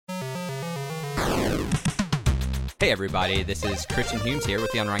Hey everybody, this is Christian Humes here with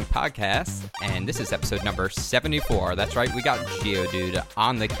the Unranked Podcast, and this is episode number 74. That's right, we got Geodude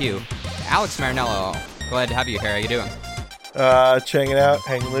on the queue. Alex Marinello, glad to have you here. How you doing? Checking out,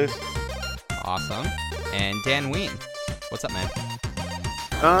 hanging loose. Awesome. And Dan Ween, what's up, man?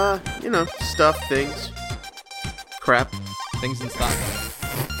 Stuff, things, crap. Things and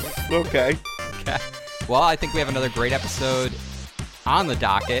stuff. Okay. Okay. Well, I think we have another great episode on the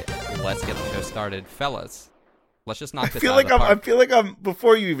docket. Let's get the show started, fellas. Let's just knock this out of the park. I feel like I'm.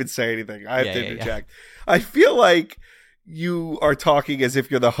 Before you even say anything, I have to interject. Yeah. I feel like you are talking as if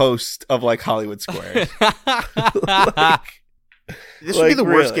you're the host of like Hollywood Squares. This would be the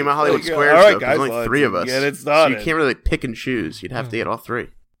worst game of Hollywood Squares. All right, though, guys, there's only three of us. Yeah, it's not. So you can't really pick and choose. You'd have to get all three.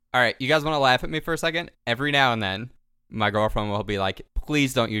 All right, you guys want to laugh at me for a second? Every now and then, my girlfriend will be like,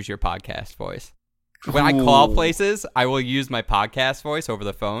 "Please don't use your podcast voice." When I call places, I will use my podcast voice over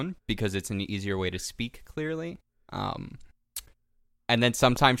the phone because it's an easier way to speak clearly. And then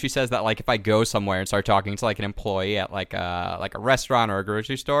sometimes she says that like if I go somewhere and start talking to like an employee at like a restaurant or a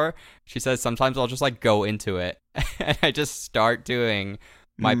grocery store, she says sometimes I'll just like go into it and I just start doing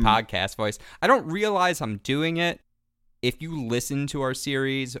my podcast voice. I don't realize I'm doing it. If you listen to our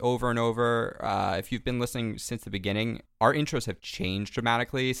series over and over, if you've been listening since the beginning, our intros have changed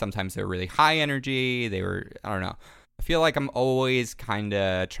dramatically. Sometimes they're really high energy. I don't know. I feel like I'm always kind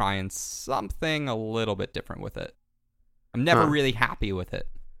of trying something a little bit different with it. I'm never really happy with it,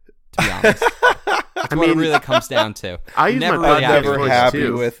 to be honest. That's what it really comes down to. I use never my podcast never voice happy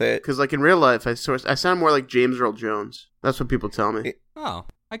too, with it. because like in real life, I sound more like James Earl Jones. That's what people tell me. Oh,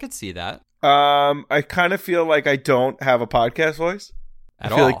 I could see that. I kind of feel like I don't have a podcast voice.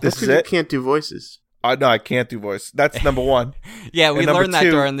 At I feel all. like this That's is because you it. can't do voices. No, I can't do voice. That's number one. Yeah, we And number learned that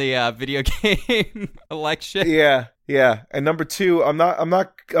two- during the video game election. Yeah. And number two, I'm not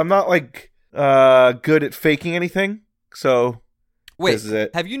like good at faking anything. So Wait, this is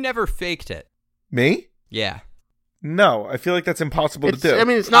it. have you never faked it? Me? Yeah. No, I feel like that's impossible to do. I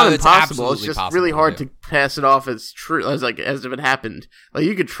mean, it's not Oh, it's impossible. It's absolutely just possible really to hard do. to pass it off as true, as if it happened. Like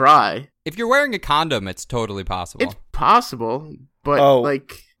you could try. If you're wearing a condom, it's totally possible. It's possible, but still,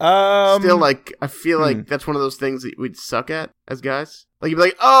 like I feel like that's one of those things that we'd suck at as guys. Like you'd be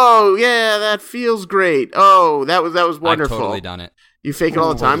like, "Oh yeah, that feels great. Oh, that was wonderful." I've totally done it. You fake it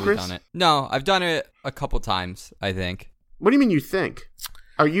all the time, Totally Chris? done it. No, I've done it a couple times, I think. What do you mean you think?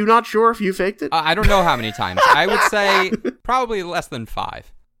 Are you not sure if you faked it? I don't know how many times. I would say probably less than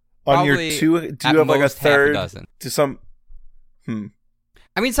 5. On your Probably two, do at you have like a most half third dozen. to some?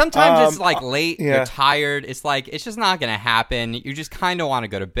 I mean, sometimes it's like yeah. late, you're tired. It's like, it's just not going to happen. You just kind of want to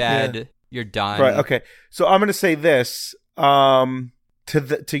go to bed. Yeah. You're done. Right. Okay. So I'm going to say this.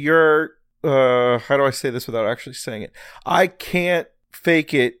 To your how do I say this without actually saying it? I can't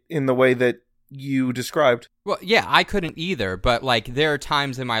fake it in the way that you described. Well, yeah, I couldn't either. But like, there are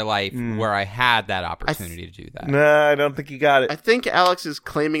times in my life where I had that opportunity to do that. Nah, I don't think you got I it. think Alex is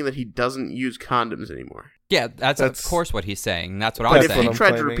claiming that he doesn't use condoms anymore. Yeah, that's of course what he's saying. That's what But I'm if saying. he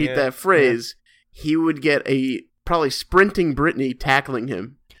tried to claiming, repeat yeah. that phrase, he would get a probably sprinting Britney tackling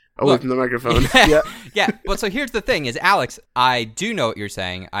him away Look, from the microphone. Yeah. Yeah. Well, so here's the thing: is Alex, I do know what you're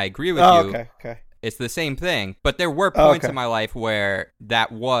saying. I agree with Oh, you. okay. It's the same thing, but there were points Okay. in my life where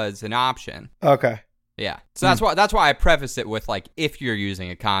that was an option. Okay. Yeah. So that's why I preface it with like, if you're using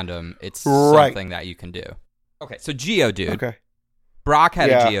a condom, it's Right. something that you can do. Okay. So Geodude. Okay. Brock had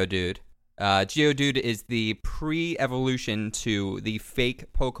Yeah. a Geodude. Geodude is the pre-evolution to the fake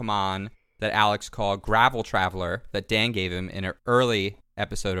Pokemon that Alex called Gravel Traveler that Dan gave him in an early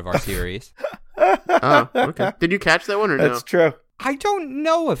episode of our series. Oh, okay. Did you catch that one or That's no? true. I don't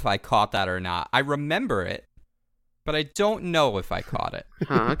know if I caught that or not. I remember it, but I don't know if I caught it.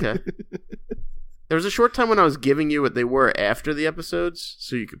 Huh, okay. There was a short time when I was giving you what they were after the episodes,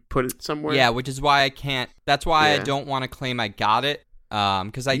 so you could put it somewhere. Yeah, which is why I can't. That's why I Yeah. don't want to claim I got it.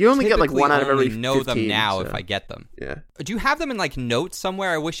 Because I You only get, like, typically one out of only every know them 15, now so. if I get them. Yeah. Do you have them in like notes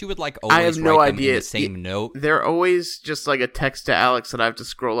somewhere? I wish you would like always I have no write them idea. in the same note. They're always just like a text to Alex that I have to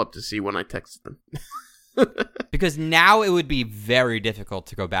scroll up to see when I texted them. Because now it would be very difficult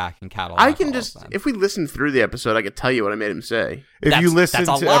to go back and catalog. I can all of just, them. if we listen through the episode, I could tell you what I made him say. If you listen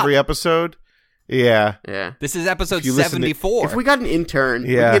that's a to lot. every episode, yeah. Yeah. This is episode If you listen to- 74. If we got an intern,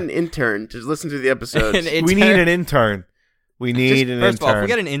 Yeah. we get an intern to listen to the episodes. An intern- We need an intern. We need an First of all, if we intern.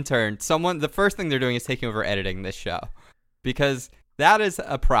 get an intern, the first thing they're doing is taking over editing this show, because that is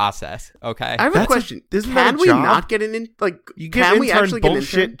a process. Okay. I have a That's a- question. isn't that Can a we job? not get an You give can we intern actually get an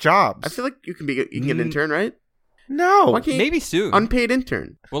bullshit intern? jobs. I feel like you can get an intern, right? no. Why can't Maybe soon. unpaid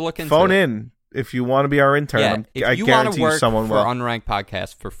intern? We'll look into Phone it. in. If you want to be our intern, I guarantee you someone for will. Unranked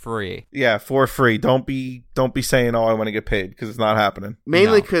Podcast for free. Yeah, for free. Don't be saying, "Oh, I want to get paid," because it's not happening.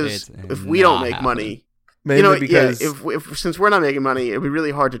 Mainly because if we don't make money, mainly because if since we're not making money, it'd be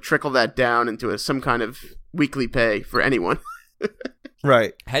really hard to trickle that down into some kind of weekly pay for anyone.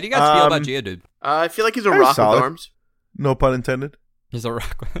 Right. How do you guys feel about Geodude? I feel like he's a rock with arms. No pun intended. He's a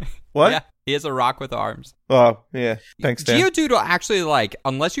rock. What? Yeah, he is a rock with arms. Oh, yeah. Thanks, Dan. Geodude will actually, like,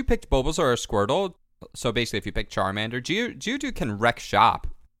 unless you picked Bulbasaur or Squirtle, so basically if you pick Charmander, Geodude can wreck shop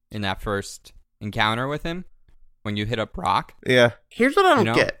in that first encounter with him when you hit up Brock. Yeah. Here's what I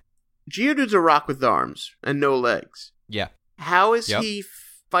don't get. Geodude's a rock with arms and no legs. Yeah. How is he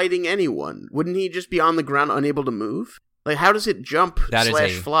fighting anyone? Wouldn't he just be on the ground unable to move? Like, how does it jump /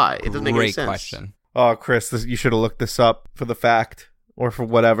 fly? It doesn't make any sense. Great question. Oh, Chris, you should have looked this up for the fact. Or for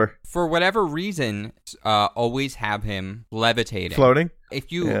whatever. For whatever reason, always have him levitating. Floating?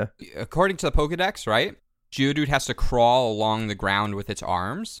 If you, according to the Pokedex, right? Geodude has to crawl along the ground with its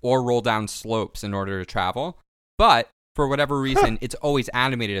arms or roll down slopes in order to travel. But for whatever reason, it's always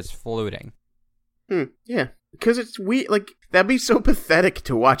animated as floating. Yeah. Because it's weird. Like, that'd be so pathetic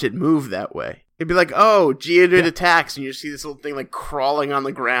to watch it move that way. It'd be like, oh, Geodude attacks, and you see this little thing, like, crawling on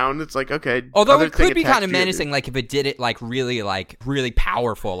the ground. It's like, okay. Although it could be kind of menacing, like, if it did it, like, really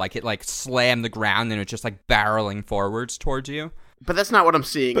powerful. Like, it, like, slammed the ground, and it's just, like, barreling forwards towards you. But that's not what I'm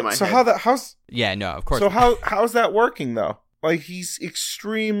seeing in my so head. how's... Yeah, no, of course. So how's that working, though? Like, he's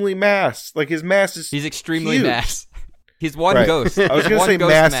extremely mass. Like, his mass is He's extremely huge. mass. He's one ghost. I was going to say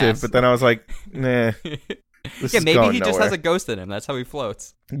massive, but then I was like, nah. Maybe he just has a ghost in him. That's how he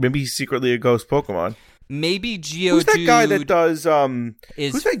floats. Maybe he's secretly a ghost Pokemon. Maybe Geodude... Who's that guy that does...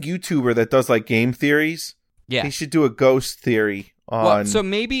 Who's that YouTuber that does, like, game theories? Yeah. He should do a ghost theory on... Well, so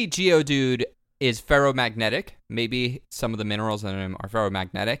maybe Geodude is ferromagnetic. Maybe some of the minerals in him are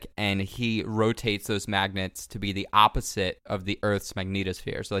ferromagnetic, and he rotates those magnets to be the opposite of the Earth's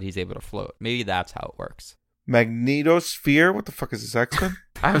magnetosphere so that he's able to float. Maybe that's how it works. Magnetosphere? What the fuck is this, X-Men?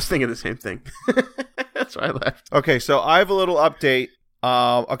 I was thinking the same thing. That's why I left. Okay, so I have a little update.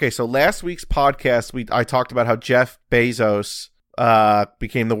 So last week's podcast, I talked about how Jeff Bezos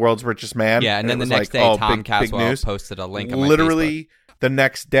became the world's richest man. Yeah, and then the next day, Tom Caswell posted a link on my Literally, Facebook. The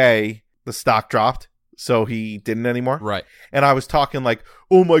next day, the stock dropped, so he didn't anymore. Right. And I was talking like,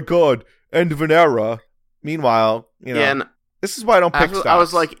 oh my god, end of an era. Meanwhile, this is why I don't pick stocks. I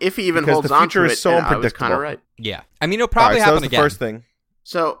was like, if he even holds on to it, so unpredictable. I was kind of right. Yeah. I mean, it'll probably happen that was again. The first thing.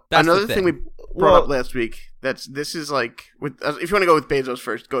 So another thing we brought up last week. This is like if you want to go with Bezos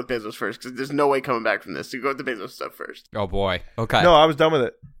first, go with Bezos first because there's no way coming back from this. So you go with the Bezos stuff first. Oh boy. Okay. No, I was done with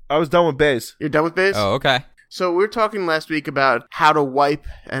it. I was done with Bez. You're done with Bez? Oh, okay. So we were talking last week about how to wipe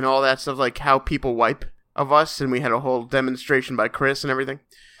and all that stuff, like how people wipe of us, and we had a whole demonstration by Chris and everything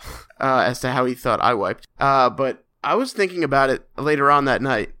as to how he thought I wiped. But I was thinking about it later on that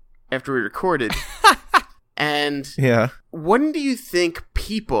night after we recorded. And when do you think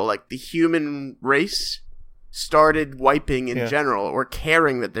people, like the human race, started wiping in general or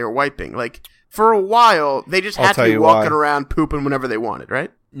caring that they were wiping? Like, for a while, they just had to be walking around pooping whenever they wanted, right?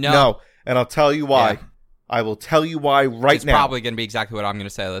 No. And I'll tell you why. Yeah. I will tell you why now. It's probably going to be exactly what I'm going to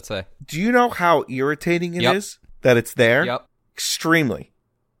say, let's say. Do you know how irritating it is that it's there? Yep. Extremely.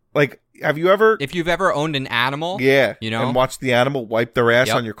 Like, have you ever... If you've ever owned an animal, and watched the animal wipe their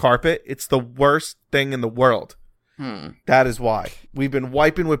ass on your carpet, it's the worst thing in the world. That is why. We've been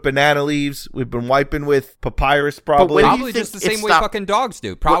wiping with banana leaves. We've been wiping with papyrus, probably. Probably just the same way fucking dogs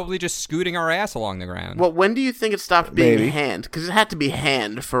do. Probably just scooting our ass along the ground. Well, when do you think it stopped being hand? Because it had to be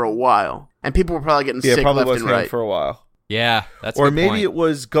hand for a while. And people were probably getting sick left and right. Yeah, probably was hand for a while. Yeah, that's a good maybe point. It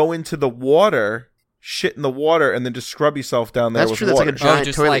was go into the water, shit in the water, and then just scrub yourself down there with water. That's true. That's like a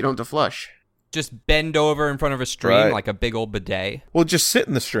giant toilet you don't have to flush. Just bend over in front of a stream like a big old bidet. Well, just sit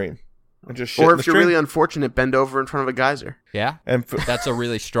in the stream. Or if you're really unfortunate, bend over in front of a geyser. Yeah, and that's a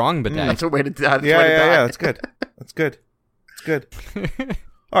really strong bidet. That's a way to die. Yeah, that's good. That's good. It's good.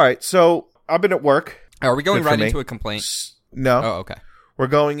 All right, so I've been at work. Are we going right into a complaint? No. Oh, okay. We're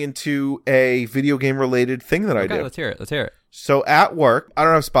going into a video game related thing that I do. Let's hear it. So at work, I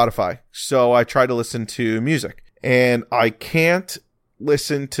don't have Spotify, so I try to listen to music, and I can't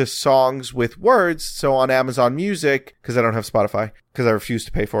listen to songs with words. So on Amazon Music, because I don't have Spotify, because I refuse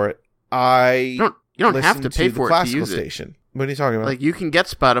to pay for it. You don't have to pay for it to use it. What are you talking about? Like, you can get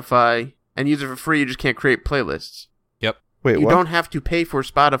Spotify and use it for free. You just can't create playlists. Yep. Wait, you don't have to pay for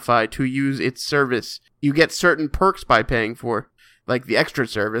Spotify to use its service. You get certain perks by paying for, like the extra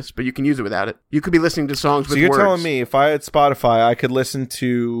service, but you can use it without it. You could be listening to songs with words. So you're telling me if I had Spotify, I could listen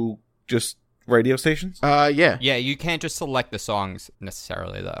to just radio stations? Yeah. Yeah, you can't just select the songs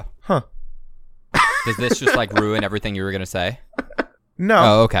necessarily, though. Huh. Does this just like ruin everything you were gonna say? No.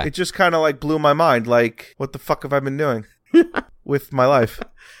 Oh, okay. It just kind of like blew my mind. Like, what the fuck have I been doing with my life?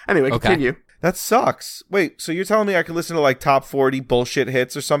 Anyway, Okay. continue. That sucks. Wait, so you're telling me I can listen to like top 40 bullshit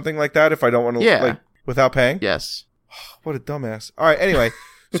hits or something like that if I don't want to, Yeah. like, without paying? Yes. What a dumbass. All right, anyway.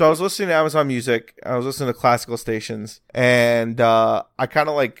 So I was listening to Amazon Music. I was listening to classical stations. And I kind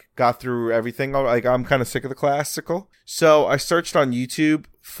of like got through everything. Like, I'm kind of sick of the classical. So I searched on YouTube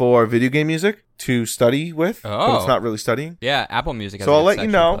for video game music to study with. But Oh. it's not really studying. Yeah, Apple Music. Has So a I'll good let you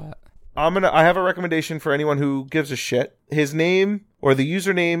section know. for that. I have a recommendation for anyone who gives a shit. His name or the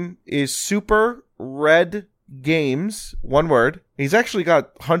username is Super Red Games, one word. He's actually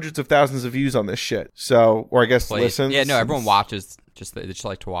got hundreds of thousands of views on this shit. So, or I guess Plays. listens. Yeah, no, everyone watches. They just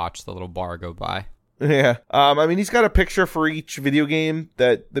like to watch the little bar go by. Yeah. I mean, he's got a picture for each video game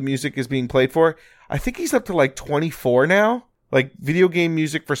that the music is being played for. I think he's up to like 24 now. Like video game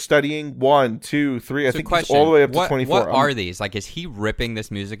music for studying 1, 2, 3. I So think question, he's all the way up what, to 24. What are these? Like, is he ripping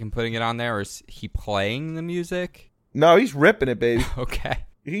this music and putting it on there, or is he playing the music? No, he's ripping it, baby. Okay.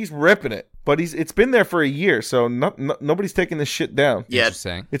 He's ripping it. But it's been there for a year, so nobody's taking this shit down. Yeah.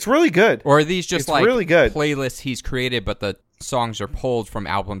 Interesting. It's really good. Or are these just It's like really good. playlists he's created, but the songs are pulled from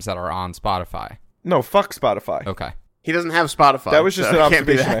albums that are on Spotify? No, fuck Spotify. Okay. He doesn't have Spotify. That was just so an it can't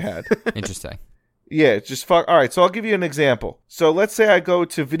be observation I that. had. Interesting. Yeah, just fuck. All right, so I'll give you an example. So let's say I go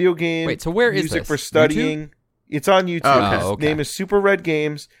to video game Wait, so where is music this? for studying. It's on YouTube. Oh, okay. His Oh, okay. name is Super Red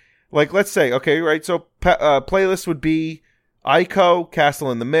Games. Like, let's say, okay, right? So playlist would be Ico,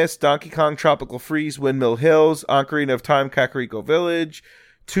 Castle in the Mist, Donkey Kong, Tropical Freeze, Windmill Hills, Ocarina of Time, Kakariko Village,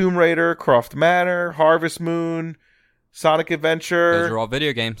 Tomb Raider, Croft Manor, Harvest Moon, Sonic Adventure. Those are all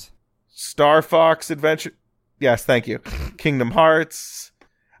video games. Star Fox Adventure. Yes, thank you. Kingdom Hearts.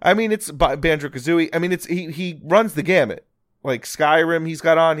 I mean, it's Banjo-Kazooie. I mean, it's he runs the gamut. Like Skyrim, he's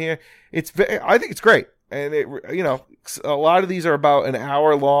got on here. I think it's great, and a lot of these are about an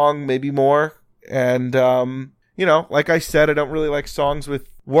hour long, maybe more. And like I said, I don't really like songs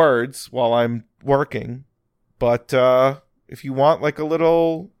with words while I'm working. But if you want like a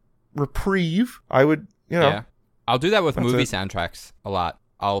little reprieve, I would, Yeah. I'll do that with That's movie it. soundtracks a lot.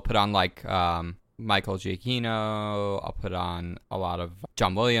 I'll put on like Michael Giacchino. I'll put on a lot of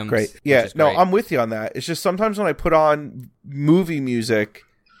John Williams. Great. which Yeah, is no, great. I'm with you on that. It's just sometimes when I put on movie music,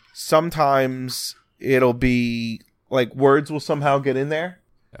 sometimes it'll be like words will somehow get in there.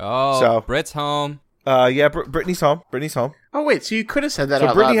 Oh, So- Brit's home. Yeah, Brittany's home. Brittany's home. Oh wait, so you could have said that So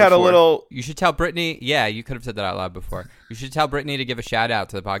out Brittany loud had a before. little. You should tell Brittany. Yeah, you could have said that out loud before. You should tell Brittany to give a shout out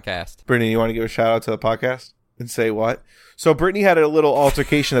to the podcast. Brittany, you want to give a shout out to the podcast and say what? So Brittany had a little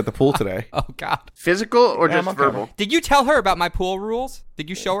altercation at the pool today. Oh God. Physical or Yeah, just I'm okay. verbal? Did you tell her about my pool rules? Did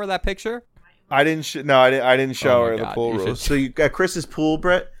you show her that picture? I didn't. I didn't show Oh my her the God, pool you should- rules. So you at Chris's pool,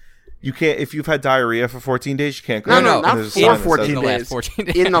 Brett. You can't if you've had diarrhea for 14 days. You can't go. No, in, no, and not there's a for sign that says 14 In the that. last days. 14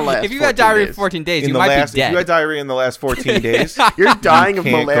 days. In the last If you had 14 diarrhea days. for 14 days, In you the might last, be dead. if you had diarrhea in the last 14 days, You're dying of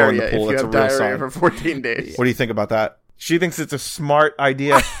can't go in the malaria if pool. you That's have a real diarrhea sign. for 14 days. what do you think about that? She thinks it's a smart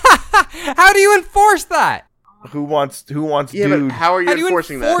idea. How do you enforce that? Who wants Yeah, dude? but how are you How do you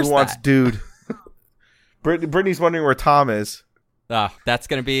enforcing that? enforce Who wants that? dude? Brittany's wondering where Tom is. That's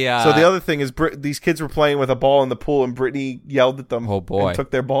gonna be. So the other thing is, these kids were playing with a ball in the pool, and Brittany yelled at them. Oh, boy. And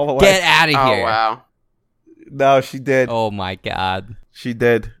took their ball away. get out of Oh here. wow. No, she did. Oh my God. She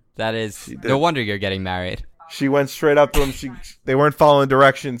did. That is did. no wonder you're getting married. She went straight up to them. They weren't following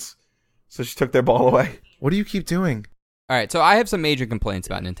directions, so she took their ball away. What do you keep doing? All right, so I have some major complaints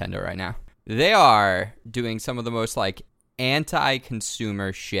about Nintendo right now. They are doing some of the most like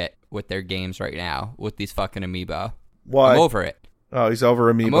anti-consumer shit with their games right now with these fucking amiibo. Why? I'm over it. Oh, he's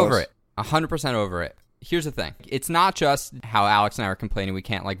over Amiibos. I'm over it. 100% over it. Here's the thing. It's not just how Alex and I are complaining we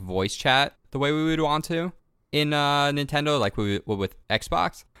can't like voice chat the way we would want to in Nintendo like we would with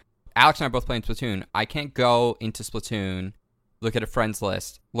Xbox. Alex and I are both playing Splatoon. I can't go into Splatoon, look at a friends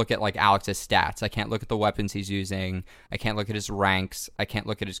list, look at like Alex's stats. I can't look at the weapons he's using. I can't look at his ranks. I can't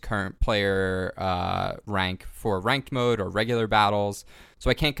look at his current player rank for ranked mode or regular battles. So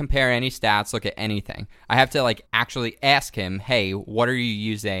I can't compare any stats, look at anything. I have to like actually ask him, hey, what are you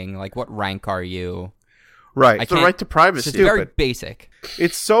using? Like, what rank are you? Right. I It's the can't- right to privacy. It's very Stupid. basic.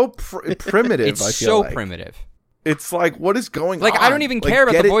 It's so primitive. It's I feel so like. primitive. It's like, what is going on? Like, I don't even care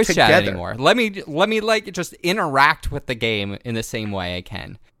about get the it voice chat together. anymore. Let me like just interact with the game in the same way I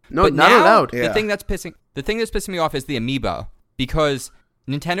can. No, But not now, allowed. Yeah. The thing that's pissing me off is the amiibo, because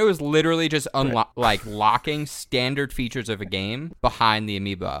Nintendo is literally just locking standard features of a game behind the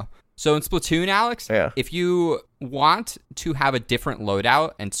amiibo. So in Splatoon, Alex, Yeah. if you want to have a different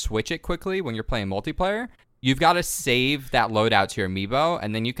loadout and switch it quickly when you're playing multiplayer, You've got to save that loadout to your amiibo,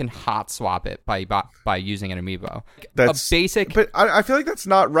 and then you can hot swap it by using an amiibo. That's a basic. But I feel like that's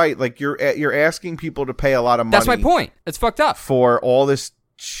not right. Like you're asking people to pay a lot of money. That's my point. It's fucked up for all this.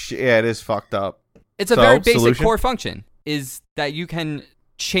 Yeah, it is fucked up. It's a very basic core function. Is that you can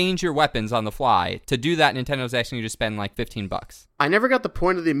change your weapons on the fly. To do that, Nintendo's asking you to spend like $15. I never got the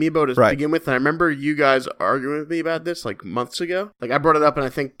point of the amiibo to begin with, and I remember you guys arguing with me about this like months ago. Like I brought it up, and I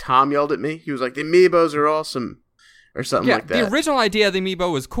think Tom yelled at me. He was like, "The amiibos are awesome," or something like that. The original idea of the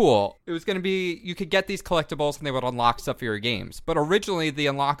amiibo was cool. It was going to be you could get these collectibles, and they would unlock stuff for your games. But originally, the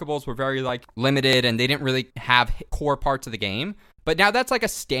unlockables were very like limited, and they didn't really have core parts of the game. But now that's like a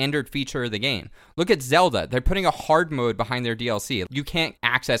standard feature of the game. Look at Zelda. They're putting a hard mode behind their DLC. You can't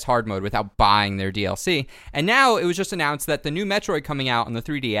access hard mode without buying their DLC. And now it was just announced that the new Metroid coming out on the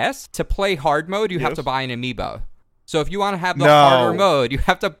 3DS, to play hard mode, you have to buy an amiibo. So if you want to have the harder mode, you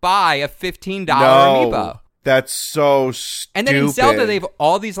have to buy a $15 amiibo. That's so stupid. And then in Zelda, they have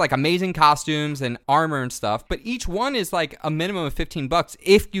all these like amazing costumes and armor and stuff, but each one is like a minimum of $15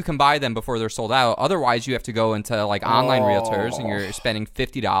 if you can buy them before they're sold out. Otherwise, you have to go into like online realtors and you're spending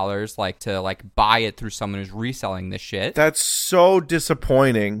 $50 like to like buy it through someone who's reselling this shit. That's so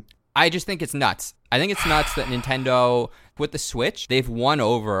disappointing. I just think it's nuts. I think it's nuts that Nintendo, with the Switch, they've won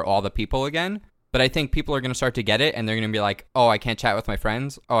over all the people again. But I think people are going to start to get it, and they're going to be like, oh, I can't chat with my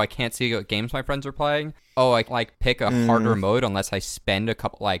friends. Oh, I can't see what games my friends are playing. Oh, I like pick a harder mode unless I spend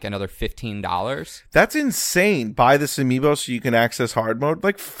another $15. That's insane. Buy this amiibo so you can access hard mode.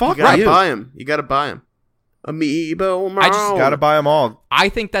 Like, fuck you. You gotta buy them. Amiibo mode. I just gotta buy them all. I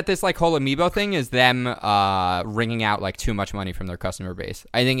think that this like whole amiibo thing is them wringing out like too much money from their customer base.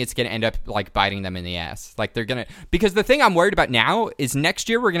 I think it's gonna end up like biting them in the ass. Like they're gonna, because the thing I'm worried about now is next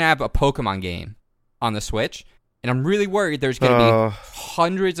year we're gonna have a Pokemon game on the Switch, and I'm really worried there's gonna be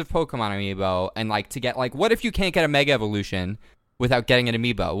hundreds of Pokemon amiibo, and like to get like, what if you can't get a Mega Evolution without getting an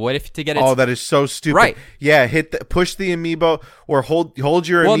amiibo? What if to get it? Oh, that is so stupid. Right. Yeah, push the amiibo or hold your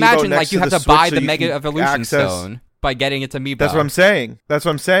amiibo. Well, imagine next like you to have the to buy Switch the so Mega Evolution Stone by getting its amiibo. That's what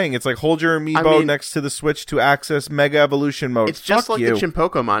I'm saying. It's like hold your amiibo next to the Switch to access Mega Evolution mode. It's just like the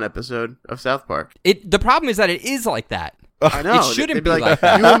Chimpokemon episode of South Park. The problem is that it is like that. I know. It shouldn't be like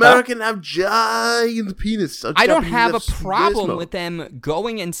that. You American have giant penis. I don't have a problem with them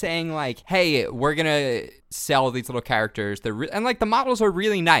going and saying like, hey, we're going to sell these little characters. And like the models are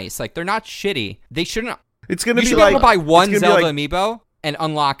really nice. Like they're not shitty. They shouldn't. It's going to be like. You should be able to buy one Zelda amiibo and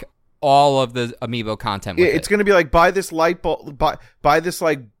unlock all of the amiibo content with it. It's going to be like, buy this light bulb, buy this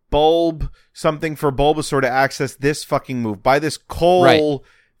like bulb, something for Bulbasaur to access this fucking move. Buy this coal. Right.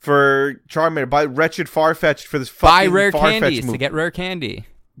 For Charmander, buy Wretched Farfetch'd for this fucking buy rare Farfetch candies move. To get rare candy.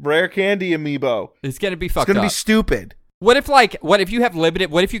 Rare candy amiibo. It's gonna be fucked up. It's gonna be stupid. What if you have limited?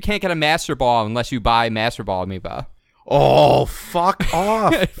 What if you can't get a Master Ball unless you buy Master Ball amiibo? Oh, fuck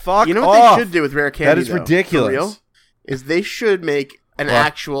off! Fuck. You know what they should do with rare candy? That is ridiculous. For real, is they should make an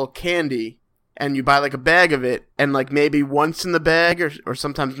actual candy. And you buy like a bag of it, and like maybe once in the bag, or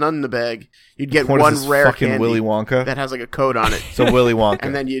sometimes none in the bag, you'd get one rare candy Willy Wonka that has like a code on it. So Willy Wonka,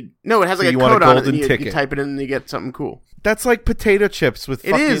 and then it has like a code on it, and you type it in, and you get something cool. That's like potato chips with.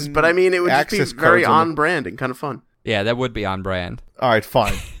 It is, but I mean, it would just be very on brand and kind of fun. Yeah, that would be on brand. All right,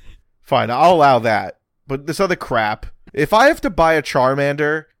 fine, I'll allow that. But this other crap, if I have to buy a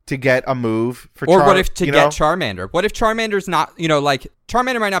Charmander to get a move for what if to get Charmander? What if Charmander's not, like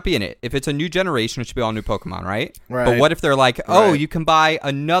Charmander might not be in it. If it's a new generation, it should be all new Pokemon, right? Right. But what if they're like, you can buy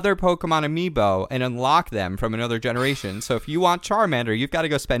another Pokemon amiibo and unlock them from another generation. So if you want Charmander, you've got to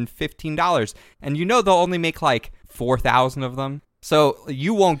go spend $15. And they'll only make like 4,000 of them. So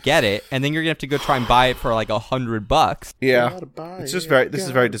you won't get it, and then you're gonna have to go try and buy it for like $100. Yeah, this is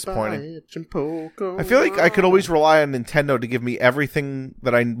very disappointing. I feel like I could always rely on Nintendo to give me everything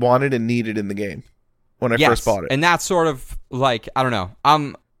that I wanted and needed in the game when I first bought it. And that's sort of like, I don't know.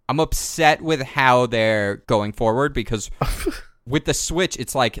 I'm upset with how they're going forward because with the Switch,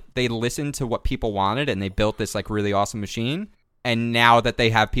 it's like they listened to what people wanted and they built this like really awesome machine. And now that they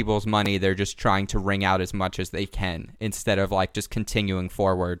have people's money, they're just trying to wring out as much as they can instead of like just continuing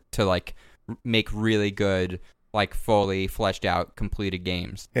forward to like make really good, like fully fleshed out, completed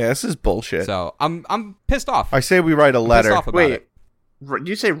games. Yeah, this is bullshit. So I'm pissed off. I say we write a letter. Wait, did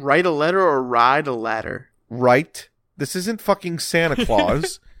you say write a letter or ride a ladder? Right. This isn't fucking Santa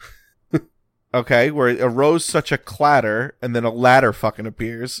Claus. Okay, where it arose such a clatter and then a ladder fucking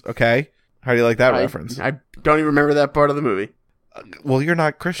appears. Okay, how do you like that reference? I don't even remember that part of the movie. Well, you're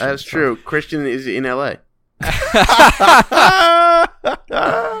not Christian. That's true. Christian is in LA.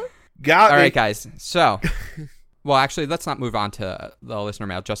 Got All right, guys. So Well, actually, let's not move on to the listener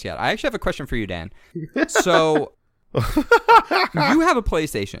mail just yet. I actually have a question for you, Dan. So, you have a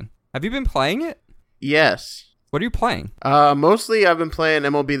PlayStation. Have you been playing it? Yes. What are you playing? Mostly I've been playing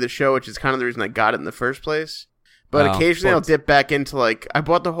MLB The Show, which is kind of the reason I got it in the first place. But occasionally I'll dip back into, like, I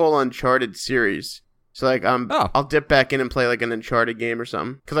bought the whole Uncharted series. So, like, I'll dip back in and play, like, an Uncharted game or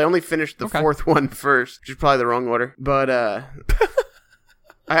something. Because I only finished the fourth one first, which is probably the wrong order. But,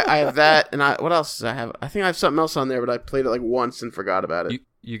 I have that, and what else does I have? I think I have something else on there, but I played it, like, once and forgot about it.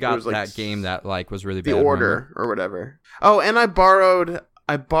 You got was, like, that game that, like, was really bad. The Order, or whatever. Oh, and I borrowed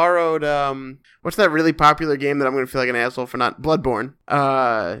what's that really popular game that I'm going to feel like an asshole for not? Bloodborne.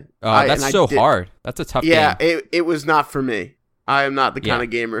 That's so hard. That's a tough game. Yeah, it was not for me. I am not the kind of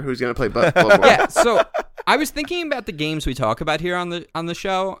gamer who's going to play Bloodborne. Yeah, so I was thinking about the games we talk about here on the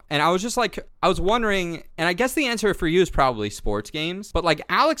show, and I was just like, I was wondering, and I guess the answer for you is probably sports games, but like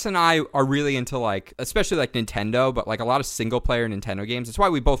Alex and I are really into like, especially like Nintendo, but like a lot of single player Nintendo games. That's why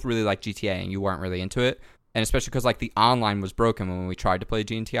we both really like GTA, and you weren't really into it. And especially because, like, the online was broken when we tried to play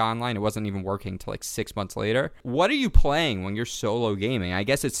GTA Online. It wasn't even working until, like, 6 months later. What are you playing when you're solo gaming? I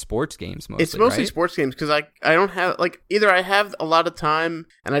guess it's sports games mostly, It's mostly right? sports games because I don't have, like, either I have a lot of time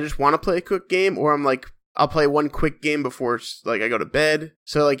and I just want to play a quick game, or I'm, like, I'll play one quick game before, like, I go to bed.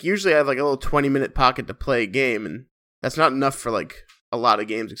 So, like, usually I have, like, a little 20-minute pocket to play a game, and that's not enough for, like, a lot of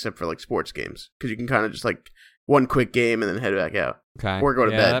games except for, like, sports games. Because you can kind of just, like, one quick game and then head back out. Okay. Or go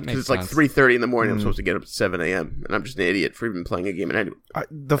to bed. Because it's like sense. 3:30 in the morning. I'm supposed to get up at 7 a.m. And I'm just an idiot for even playing a game. And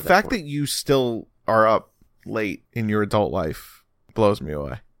the fact that you still are up late in your adult life blows me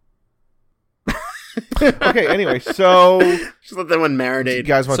away. Okay, anyway, so... Just let that one marinate. You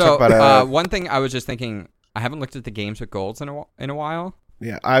guys want to talk about... one thing I was just thinking, I haven't looked at the games with golds in a while.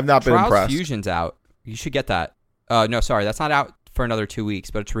 Yeah, I've not been Trials impressed. Fusion's out. You should get that. No, sorry, that's not out for another 2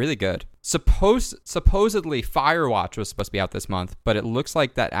 weeks, but it's really good. Supposedly Firewatch was supposed to be out this month, but it looks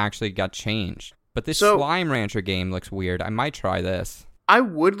like that actually got changed. But this Slime Rancher game looks weird. I might try this. I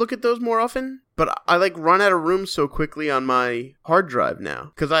would look at those more often, but I like run out of room so quickly on my hard drive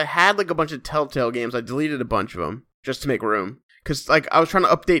now. Because I had like a bunch of Telltale games. I deleted a bunch of them just to make room. Because like I was trying to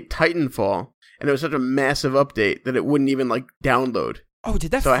update Titanfall, and it was such a massive update that it wouldn't even like download. Oh,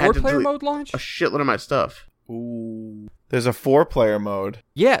 did that So I had to 4-player delete mode launch? A shitload of my stuff. Ooh. There's a 4-player mode.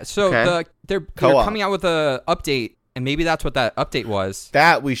 Yeah, so Okay. they're Co-op. coming out with a update, and maybe that's what that update was.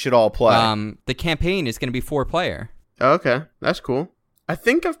 That we should all play. The campaign is going to be 4-player. Oh, okay, that's cool. I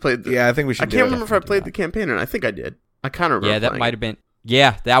think I've played the... Yeah, I think we should I do can't it. remember if I played the campaign or not. I think I did. I kind of remember Yeah, that playing might it. have been.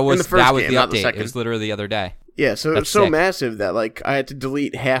 Yeah, that was the first game, the not the update. second. It was literally the other day. Yeah, so it That's was so sick. massive that like I had to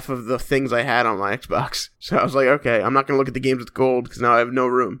delete half of the things I had on my Xbox. So I was like, okay, I'm not going to look at the games with gold because now I have no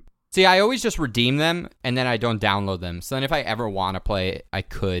room. See, I always just redeem them, and then I don't download them. So then if I ever want to play it, I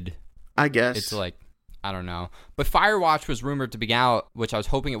could. I guess. It's like, I don't know. But Firewatch was rumored to be out, which I was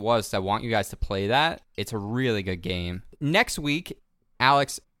hoping it was, so I want you guys to play that. It's a really good game. Next week,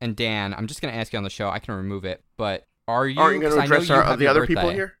 Alex and Dan, I'm just going to ask you on the show. I can remove it, but aren't you going to 'cause I know address you have the your other people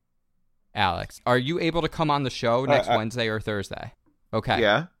birthday. here? Alex, are you able to come on the show next Wednesday or Thursday? Okay.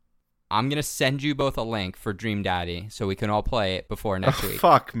 Yeah? I'm going to send you both a link for Dream Daddy so we can all play it before next week.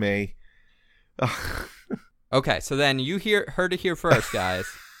 Fuck me. Okay, so then you heard it here first, guys.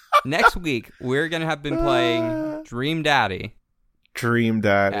 Next week, we're going to have been playing Dream Daddy. Dream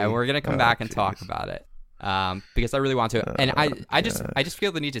Daddy. And we're going to come back and talk about it. Because I really want to. And I just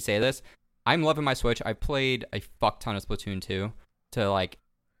feel the need to say this. I'm loving my Switch. I played a fuck ton of Splatoon 2 to like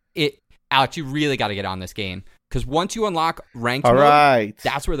it. Alex, you really got to get on this game because once you unlock ranked All mode, right.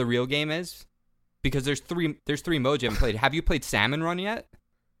 that's where the real game is. Because there's three modes you haven't played. Have you played Salmon Run yet?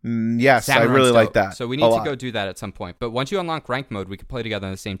 Yes, Salmon I Run's really like dope. that. So we need to go do that at some point. But once you unlock ranked mode, we can play together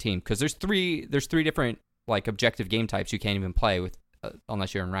on the same team because there's three different objective game types you can't even play with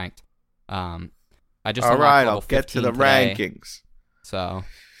unless you're in ranked. I just All unlocked right, level I'll get to 15 the today. rankings. So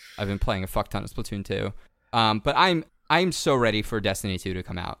I've been playing a fuck ton of Splatoon 2. But I'm so ready for Destiny 2 to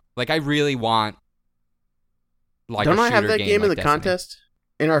come out. Like I really want like Don't a I have shooter that game in the like Destiny. contest?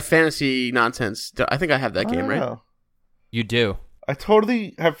 In our fantasy nonsense, I think I have that game, right? Oh. You do. I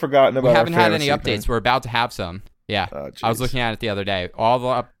totally have forgotten about We haven't our had any fantasy updates. We're about to have some. Yeah. Oh, I was jeez. looking at it the other day. All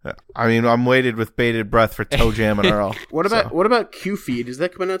the I mean, I'm waited with bated breath for Toe Jam and Earl. What about Q-Feed? Is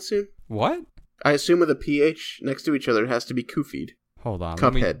that coming out soon? what? I assume with a PH next to each other, it has to be Q-Feed. Hold on.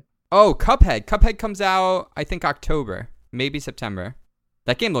 let me- Cuphead. Oh, Cuphead. Cuphead comes out, I think, October. Maybe September.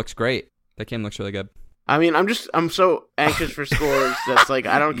 That game looks great. That game looks really good. I mean, I'm so anxious for scores that's like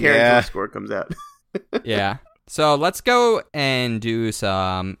I don't care Yeah. until the score comes out. Yeah. So let's go and do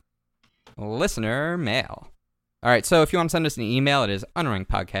some listener mail. All right. So if you want to send us an email, it is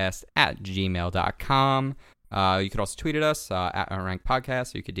unrankpodcast@gmail.com. You could also tweet at us at Unranked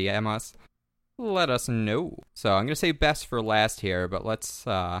Podcast, or you could DM us. Let us know. So I'm going to say best for last here, but let's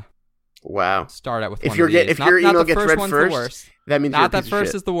Wow. start out with If one your of these. if your Not email the gets first read one's the first, worst. that means you're a Not that piece of first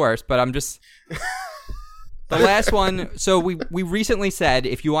shit. is the worst, but I'm just... The last one, so we recently said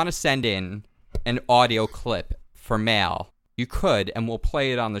if you want to send in an audio clip for mail, you could, and we'll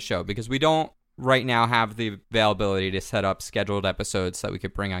play it on the show, because we don't right now have the availability to set up scheduled episodes so that we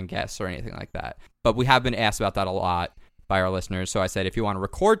could bring on guests or anything like that. But we have been asked about that a lot by our listeners, so I said if you want to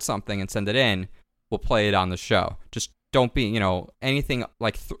record something and send it in, we'll play it on the show. Just don't be, anything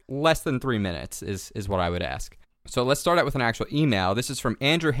like less than 3 minutes is what I would ask. So let's start out with an actual email. This is from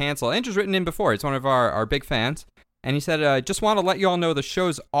Andrew Hansel. Andrew's written in before. He's one of our big fans. And he said, just want to let you all know the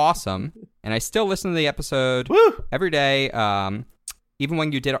show's awesome. And I still listen to the episode every day. Even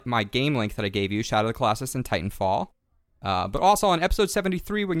when you did my game link that I gave you, Shadow of the Colossus and Titanfall. But also on episode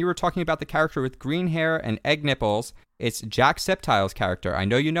 73, when you were talking about the character with green hair and egg nipples, it's Jackseptile's character. I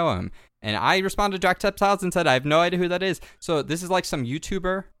know you know him. And I responded to Jackseptiles and said, I have no idea who that is. So this is like some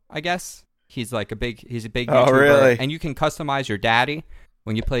YouTuber, I guess. He's a big YouTuber. Oh, really? And you can customize your daddy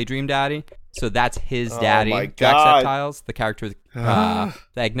when you play Dream Daddy. So that's his daddy, my God. Jackseptiles, the character with the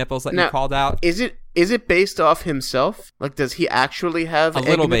egg nipples that Now, you called out. Is it based off himself? Like, does he actually have A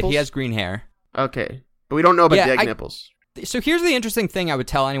little egg bit. nipples? He has green hair. Okay. But we don't know about Yeah, the egg I- nipples. So here's the interesting thing I would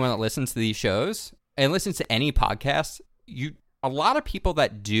tell anyone that listens to these shows and listens to any podcast. A lot of people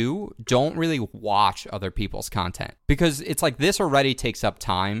that don't really watch other people's content, because it's like this already takes up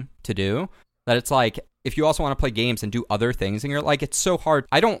time to do, that it's like if you also want to play games and do other things, and you're like, it's so hard.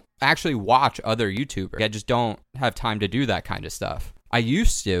 I don't actually watch other YouTubers. I just don't have time to do that kind of stuff. I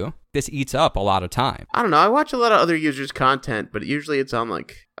used to. This eats up a lot of time. I don't know. I watch a lot of other users' content, but usually it's on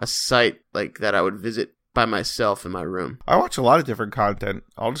like a site like that I would visit by myself in my room. I watch a lot of different content.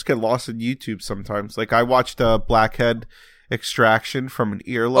 I'll just get lost in YouTube sometimes. Like I watched Blackhead extraction from an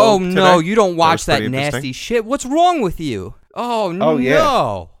earlobe. Oh, no, today. you don't watch that pretty interesting. nasty shit. What's wrong with you? Oh, no. Oh,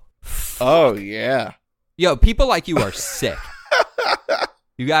 yeah. Oh yeah. Yo, people like you are sick.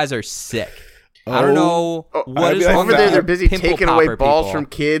 You guys are sick. I don't know what is I mean, wrong Over with there, you they're busy pimple taking away popper balls people. from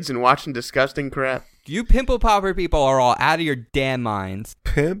kids and watching disgusting crap. You pimple popper people are all out of your damn minds.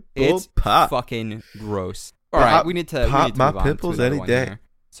 Pimple It's pop. fucking gross. All Pop- right, we need to pop move my on to pimples another any one day. here.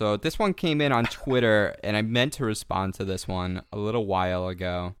 So this one came in on Twitter, and I meant to respond to this one a little while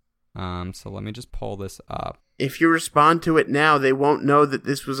ago. So let me just pull this up. If you respond to it now, they won't know that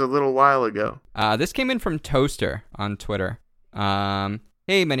this was a little while ago. This came in from Toaster on Twitter.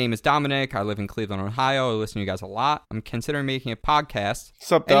 Hey, my name is Dominic. I live in Cleveland, Ohio. I listen to you guys a lot. I'm considering making a podcast.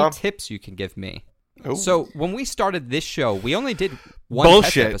 What's up, Any Dom? tips you can give me? Ooh. So when we started this show, we only did one test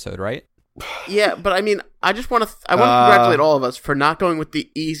Bullshit. episode, right? Yeah, but I mean, I just want to congratulate all of us for not going with the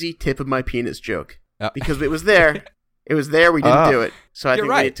easy tip of my penis joke. Because it was there. It was there. We didn't do it. So I You're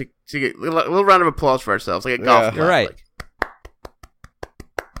think right. we need to get a little round of applause for ourselves, like a golf clap. You're right.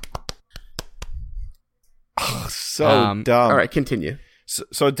 So Um, dumb. All right, continue.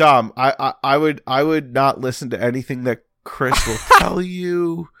 So Dom, I would not listen to anything that Chris will tell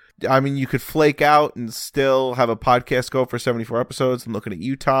you. I mean, you could flake out and still have a podcast go for 74 episodes. I'm looking at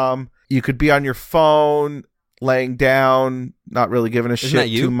you, Tom. You could be on your phone, laying down, not really giving a that shit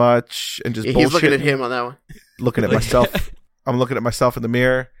you? too much, and just He's looking at bullshitting. him on that one. Looking at myself. I'm looking at myself in the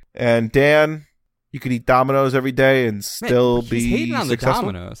mirror. And Dan, you could eat Domino's every day and still Man, be he's hating on successful.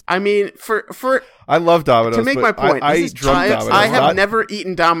 the Domino's. I mean, for I love Domino's. to make but my point, I this eat is drunk I, Domino's. I have not- never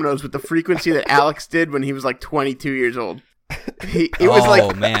eaten Domino's with the frequency that Alex did when he was like 22 years old. It was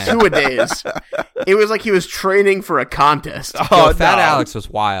like man. 2 a days. It was like he was training for a contest. Oh, Yo, Fat no. Alex was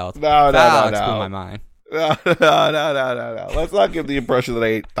wild. No, Fat no, Alex no. blew my mind. No. Let's not give the impression that I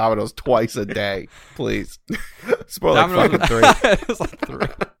ate Domino's twice a day, please. Spoil like fucking 3. It was like 3.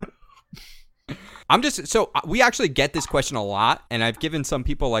 We actually get this question a lot, and I've given some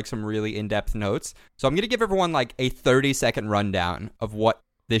people like some really in-depth notes. So I'm going to give everyone like a 30-second rundown of what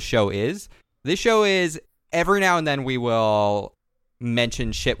this show is. This show is every now and then we will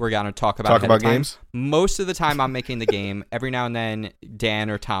mention shit we're going to talk about. Talk ahead about of time. games? Most of the time I'm making the game. Every now and then Dan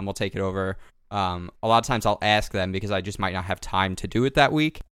or Tom will take it over. A lot of times I'll ask them because I just might not have time to do it that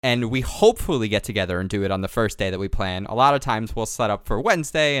week. And we hopefully get together and do it on the first day that we plan. A lot of times we'll set up for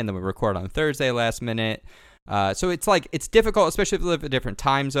Wednesday and then we record on Thursday last minute. So it's difficult, especially if we live in different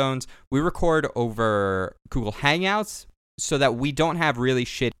time zones. We record over Google Hangouts so that we don't have really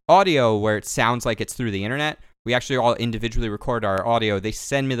shit audio where it sounds like it's through the internet. We actually all individually record our audio. They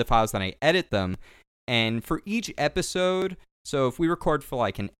send me the files, then I edit them. And for each episode, so if we record for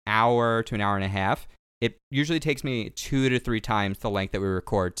like an hour to an hour and a half, it usually takes me 2 to 3 times the length that we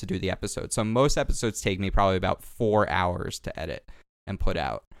record to do the episode. So most episodes take me probably about 4 hours to edit and put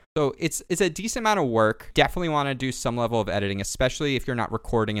out. So it's a decent amount of work. Definitely want to do some level of editing, especially if you're not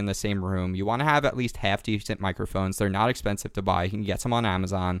recording in the same room. You want to have at least half decent microphones. They're not expensive to buy. You can get some on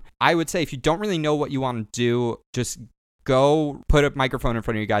Amazon. I would say if you don't really know what you want to do, just go put a microphone in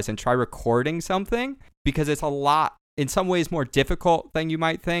front of you guys and try recording something, because it's a lot, in some ways, more difficult than you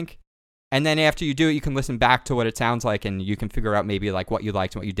might think. And then after you do it, you can listen back to what it sounds like, and you can figure out maybe like what you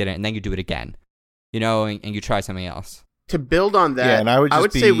liked and what you didn't, and then you do it again, and you try something else. To build on that, and I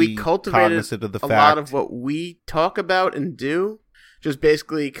would say we cultivated a lot of what we talk about and do, just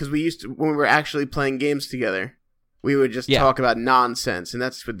basically because we used to, when we were actually playing games together, we would just talk about nonsense, and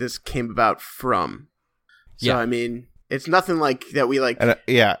that's what this came about from. So, I mean, it's nothing like that we like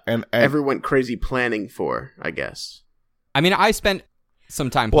and ever went crazy planning for, I guess. I mean, I spent some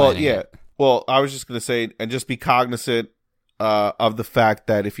time planning it. Well, I was just going to say, and just be cognizant of the fact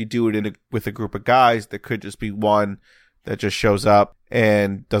that if you do it with a group of guys, there could just be one that just shows up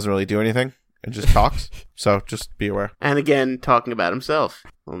and doesn't really do anything and just talks. So just be aware. And again, talking about himself.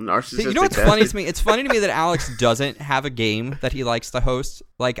 Narcissistic. See, you know what's funny to me? It's funny to me that Alex doesn't have a game that he likes to host.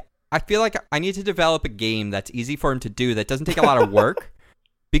 Like, I feel like I need to develop a game that's easy for him to do that doesn't take a lot of work.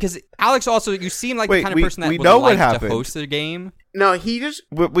 Because Alex also, you seem like the kind of person that would like to host a game. No, he just...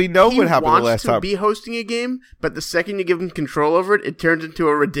 We know what happened the last time. He wants to be hosting a game, but the second you give him control over it, it turns into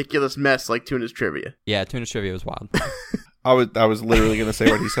a ridiculous mess like Tuna's Trivia. Yeah, Tuna's Trivia was wild. I was literally going to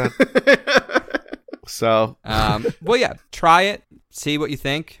say what he said. So... well, yeah, try it. See what you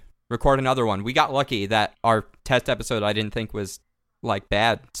think. Record another one. We got lucky that our test episode I didn't think was like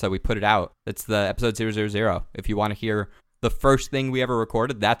bad, so we put it out. It's the episode 000. If you want to hear the first thing we ever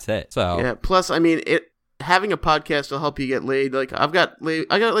recorded, that's it. So yeah. Plus, I mean, having a podcast will help you get laid. Like I got laid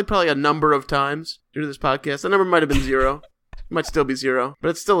probably a number of times due to this podcast. The number might have been 0. It might still be 0, but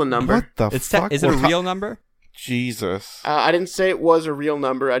it's still a number. What the fuck? Is it a real number? Jesus. I didn't say it was a real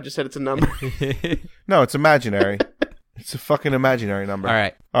number. I just said it's a number. No, it's imaginary. It's a fucking imaginary number. All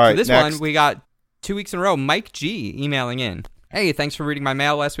right. So this next. one, we got 2 weeks in a row. Mike G emailing in. Hey, thanks for reading my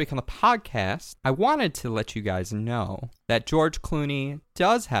mail last week on the podcast. I wanted to let you guys know that George Clooney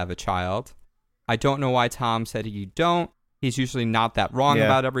does have a child. I don't know why Tom said you don't. He's usually not that wrong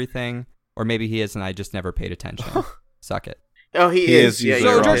about everything. Or maybe he is and I just never paid attention. Suck it. Oh, he is. Yeah,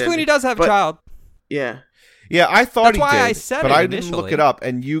 so George Clooney does have a child. Yeah. Yeah, I thought That's why I said but it I initially. didn't look it up,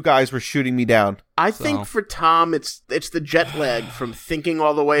 and you guys were shooting me down. I think for Tom, it's the jet lag from thinking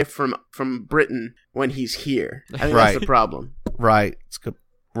all the way from Britain when he's here. I think that's the problem. Right. It's good.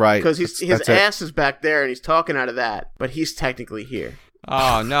 Right. Because his ass is back there, and he's talking out of that, but he's technically here.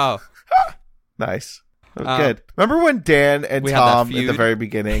 Oh, no. Nice. That was good. Remember when Dan and Tom at the very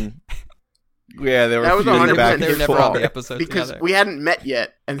beginning... Yeah, they were that was feuding back they were and never on the forth. episode because together. we hadn't met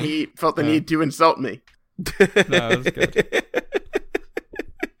yet, and he felt the need to insult me. No, it was good.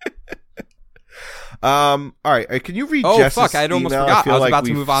 All right. Can you read Jess's fuck, I almost email? forgot. I was about to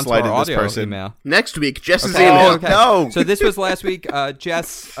we've move on to our slighted this audio person. email. Next week, Jess's Okay. email. Oh, no. So this was last week.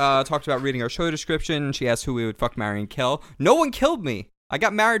 Jess talked about reading our show description. She asked who we would fuck, marry, and kill. No one killed me. I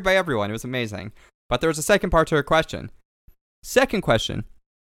got married by everyone. It was amazing. But there was a second part to her question. Second question.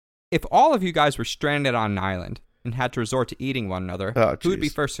 If all of you guys were stranded on an island and had to resort to eating one another, who would be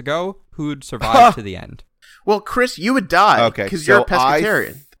first to go? Who would survive to the end? Well, Chris, you would die because you're a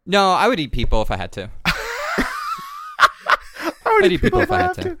pescatarian. No, I would eat people if I had to. I'd eat people if I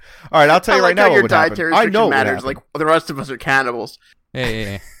had to. All right, I'll tell you right now what would happen. I know what matters. would Like the rest of us are cannibals.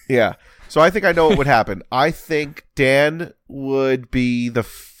 Yeah. So I think I know what would happen. I think Dan would be the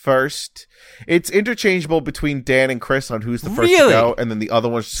first. It's interchangeable between Dan and Chris on who's the first to go, and then the other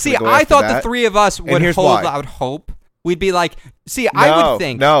one's just See, go I thought that. the three of us would hold out hope. We'd be like, I would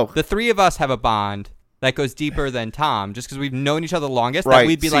think the three of us have a bond that goes deeper than Tom, just because we've known each other longest, that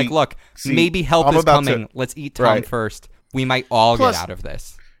we'd be like, look, maybe help is coming. Let's eat Tom first. We might all get out of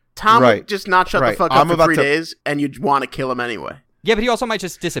this. Tom would just not shut the fuck up for 3 days, and you'd want to kill him anyway. Yeah, but he also might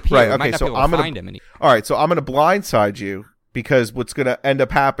just disappear. We might not be able to find him. All right, so I'm going to blindside you, because what's going to end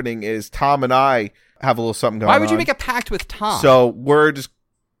up happening is Tom and I have a little something going on. Why would you make a pact with Tom? So we're just...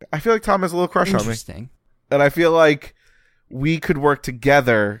 I feel like Tom has a little crush on me. Interesting. And I feel like we could work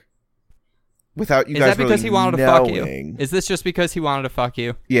together without you guys really knowing. Is that because he wanted to fuck you? Is this just because he wanted to fuck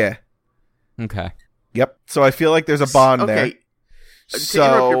you? Yeah. Okay. Yep. So I feel like there's a bond there. To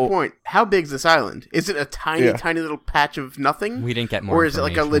interrupt your point, how big's this island? Is it a tiny, tiny little patch of nothing? We didn't get more Or is it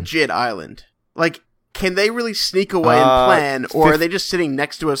like a legit island? Like, can they really sneak away and plan, or are they just sitting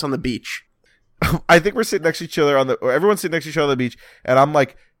next to us on the beach? I think we're sitting next to each other everyone's sitting next to each other on the beach, and I'm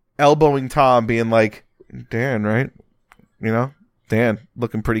like elbowing Tom, being like, Dan, right? You know, Dan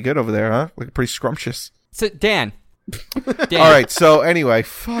looking pretty good over there, huh? Looking pretty scrumptious. So Dan. All right. So anyway,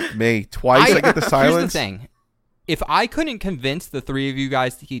 fuck me. Twice I get the silence. Here's the thing. If I couldn't convince the three of you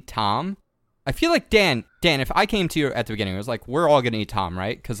guys to eat Tom, I feel like Dan, if I came to you at the beginning, it was like, we're all going to eat Tom,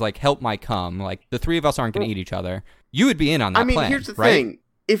 right? Because, like, help might come. Like, the three of us aren't going to eat each other. You would be in on that plan, here's the right? thing.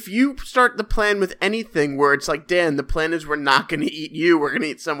 If you start the plan with anything where it's like, Dan, the plan is we're not going to eat you, we're going to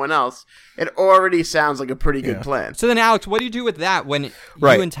eat someone else, it already sounds like a pretty good plan. So then, Alex, what do you do with that when you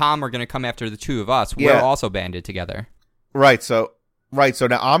and Tom are going to come after the two of us? We're also banded together. Right. So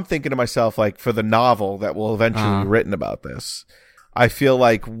now I'm thinking to myself, like, for the novel that will eventually be written about this, I feel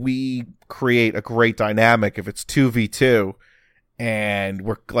like we create a great dynamic if it's 2v2 and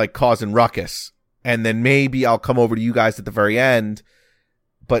we're, like, causing ruckus. And then maybe I'll come over to you guys at the very end.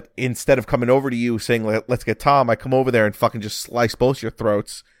 But instead of coming over to you saying, let's get Tom, I come over there and fucking just slice both your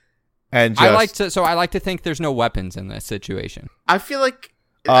throats. And just... I like to think there's no weapons in this situation. I feel like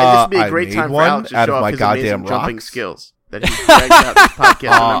this would be a great time for Alex to show off his amazing jumping skills that he's dragged out this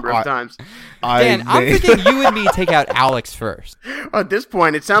podcast a number of times. Dan, I'm thinking you and me take out Alex first. At this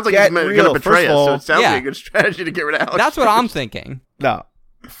point, it sounds like he's going to betray us, so it sounds like a good strategy to get rid of Alex. That's what I'm thinking. No.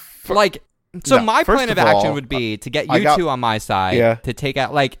 My plan of action would be to get you two on my side to take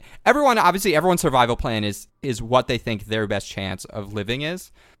out, like, everyone's survival plan is what they think their best chance of living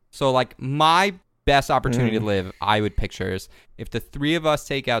is. So, like, my best opportunity to live, I would picture, is if the three of us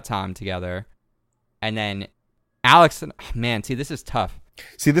take out Tom together, and then Alex and... Man, see, this is tough.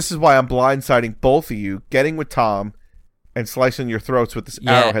 See, this is why I'm blindsiding both of you, getting with Tom, and slicing your throats with this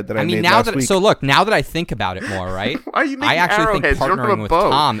arrowhead that I made last week. So look, now that I think about it more, right? Why are you making I actually think partnering with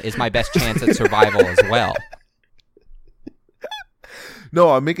Tom is my best chance at survival as well.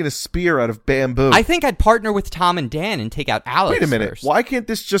 No, I'm making a spear out of bamboo. I think I'd partner with Tom and Dan and take out Alex. Wait a minute. First. Why can't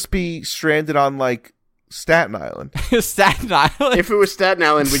this just be stranded on, like, Staten Island? Staten Island? If it was Staten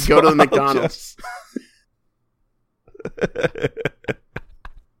Island, we'd go to the McDonald's.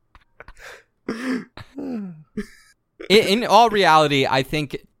 In all reality, I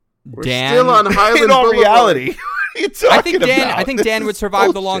think Dan... We're still on Highland In all Boulevard. reality. I think Dan would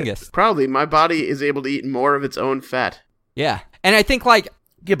survive the longest. Probably. My body is able to eat more of its own fat. Yeah. And I think, like...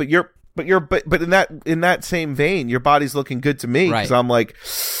 Yeah, but in that same vein, your body's looking good to me because I'm like,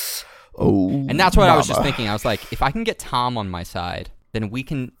 oh. And that's what I was just thinking. I was like, if I can get Tom on my side, then we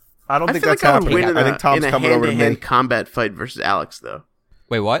can... I don't think that's happening. I think Tom's coming over to me. In a hand-to-hand combat fight versus Alex, though.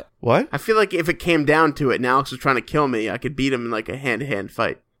 Wait, what? What? I feel like if it came down to it and Alex was trying to kill me, I could beat him in like a hand-to-hand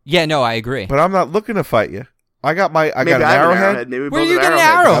fight. Yeah, no, I agree. But I'm not looking to fight you. I got an arrowhead. Where are you getting an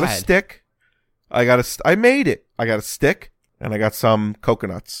arrowhead? I got a stick. I made it. I got a stick and I got some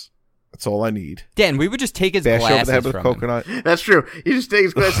coconuts. That's all I need. Dan, we would just take his glasses glasses over the head with from coconut. him. That's true. You just take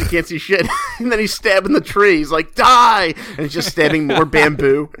his glasses, he can't see shit, and then he's stabbing the tree. He's like, die! And he's just stabbing more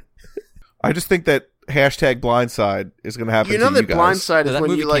bamboo. I just think that #blindside is going to happen to you guys. You know that blindside is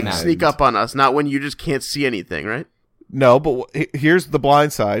when you like out. sneak up on us, not when you just can't see anything, right? No, but here's the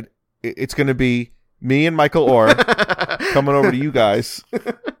blindside. It's going to be me and Michael Orr coming over to you guys.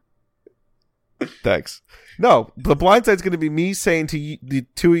 Thanks. No, the blindside's going to be me saying to you, the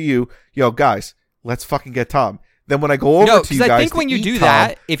two of you, yo, guys, let's fucking get Tom. Then when I go over to you guys, I think when you do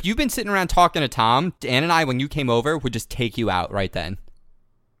that, if you've been sitting around talking to Tom, Dan and I, when you came over, would just take you out right then.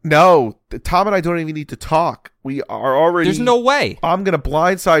 No, Tom and I don't even need to talk. We are already... There's no way. I'm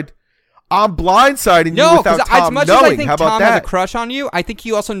blindsiding you without Tom as much knowing. as I think How about Tom that? has a crush on you, I think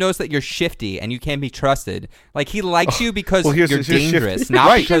he also knows that you're shifty and you can't be trusted. Like, he likes you because you're dangerous, not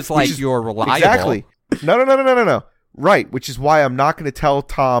right, because, like, you're reliable. Exactly. No. Right, which is why I'm not going to tell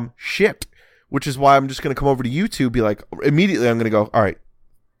Tom shit. Which is why I'm just going to come over to you two, be like, immediately I'm going to go, all right,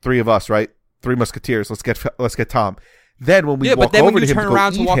 three of us, right? Three Musketeers. Let's get Tom. Then when we walk over to him turn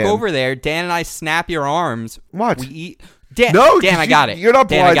around to walk over there, Dan and I snap your arms. What? We eat. Dan, I got it. You're not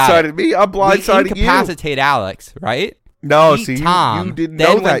blindsiding me. I'm blindsiding you. We incapacitate Alex, right? No, see, Tom. You didn't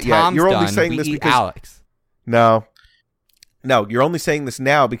know that yet. You're only saying this because Alex. No, you're only saying this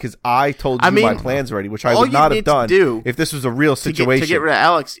now because I told you my plans already, which I would not have done if this was a real situation. To get rid of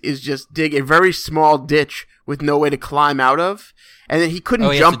Alex is just dig a very small ditch with no way to climb out of. And then he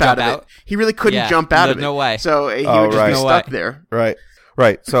couldn't jump out of it. He really couldn't jump out of it. No way. So he would just be stuck there. Right.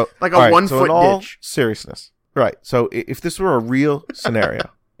 So like a 1 foot in all ditch. Seriousness. Right. So if this were a real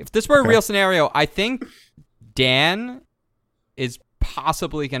scenario. I think Dan is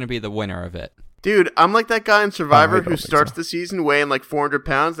possibly going to be the winner of it. Dude, I'm like that guy in Survivor who starts the season weighing like 400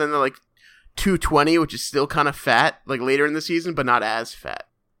 pounds, then they're like 220, which is still kind of fat, like later in the season, but not as fat.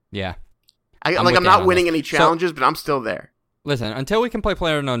 Yeah. I'm not winning any challenges, but I'm still there. Listen, until we can play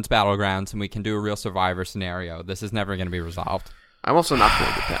PlayerUnknown's Battlegrounds and we can do a real Survivor scenario, this is never going to be resolved. I'm also not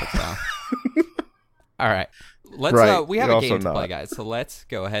going to get that. So. All right. We have you're a game also to play, not. guys. So let's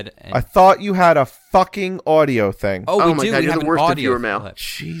go ahead and. I thought you had a fucking audio thing. Oh, Oh we my do. God, We you're have the an worst at audio viewer mail. clip.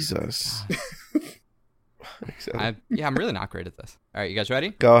 Jesus. I'm really not great at this. All right, you guys ready?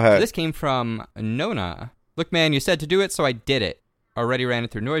 Go ahead. This came from Nona. Look, man, you said to do it, so I did it. Already ran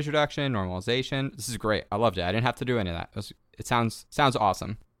it through noise reduction, normalization. This is great. I loved it. I didn't have to do any of that. It sounds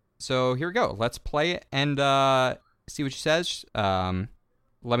awesome. So here we go. Let's play it and see what she says.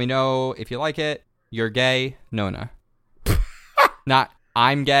 Let me know if you like it. You're gay, Nona. Not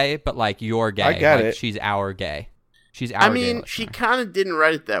I'm gay, but like you're gay. I get like it. She's our gay. She's our I gay mean, listener. she kind of didn't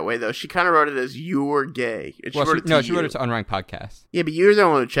write it that way, though. She kind of wrote it as you were gay. She Well, wrote it to she wrote you. it to Unranked Podcast. Yeah, but you're the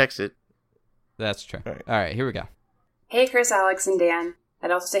one who checks it. That's true. All right. All right, here we go. Hey, Chris, Alex, and Dan.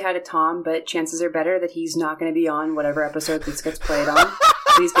 I'd also say hi to Tom, but chances are better that he's not going to be on whatever episode this gets played on.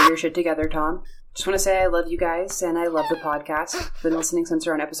 Please get your shit together, Tom. Just want to say I love you guys, and I love the podcast. Been listening since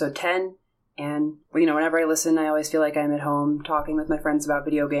we're on episode 10, and, whenever I listen, I always feel like I'm at home talking with my friends about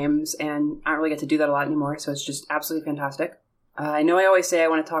video games, and I don't really get to do that a lot anymore, so it's just absolutely fantastic. I know I always say I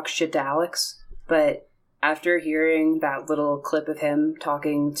want to talk shit to Alex, but after hearing that little clip of him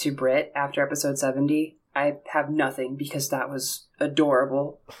talking to Britt after episode 70, I have nothing because that was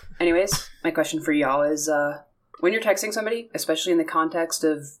adorable. Anyways, my question for y'all is, when you're texting somebody, especially in the context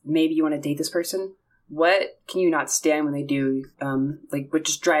of maybe you want to date this person, what can you not stand when they do, what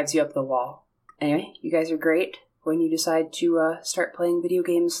just drives you up the wall? Anyway, you guys are great. When you decide to start playing video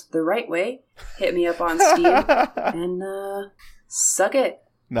games the right way, hit me up on Steam and suck it.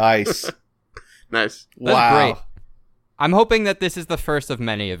 Nice. Nice. That's Wow. great. I'm hoping that this is the first of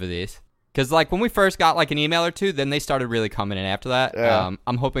many of these. Because, when we first got, an email or two, then they started really coming in after that. Yeah.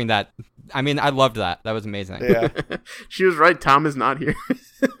 I'm hoping that... I mean, I loved that. That was amazing. Yeah. She was right. Tom is not here.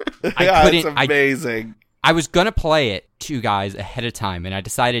 Yeah, it's couldn't- amazing. I was going to play it to you guys ahead of time, and I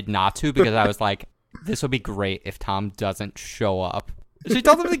decided not to because I was like, this would be great if Tom doesn't show up. She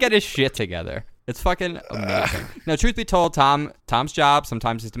told him to get his shit together. It's fucking amazing. Now, truth be told, Tom's job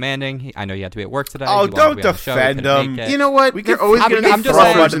sometimes is demanding. I know you had to be at work today. Oh, He wanted to don't be on the show. He defend couldn't him. make it. You know what? We They're can- always going to I'm be just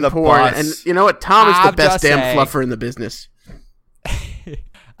fluffered saying- and the porn. bus. And you know what? Tom is the I'm best just damn saying. fluffer in the business.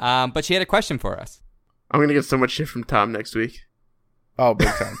 But she had a question for us. I'm going to get so much shit from Tom next week. Oh, big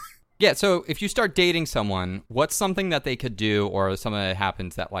time. Yeah, so if you start dating someone, what's something that they could do or something that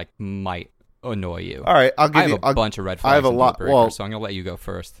happens that might annoy you? All right, I'll I give have you a bunch of red flags. I have a and lot. deal breakers, Well, so I'm gonna let you go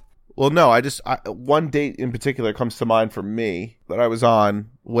first. well, no. One date in particular comes to mind for me that I was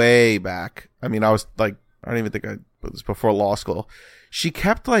on way back. I mean, I was I don't even think it was before law school. She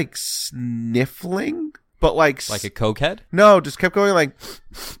kept sniffling, but Like a cokehead? no, just kept going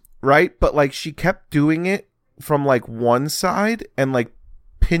right, but she kept doing it from one side and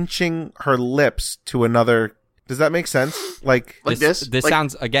pinching her lips to another. Does that make sense? Like this? This Like-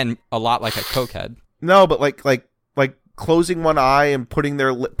 sounds again a lot like a cokehead. No, but like closing one eye and putting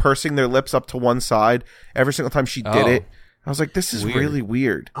pursing their lips up to one side every single time she did Oh. it. I was like, this is Weird. really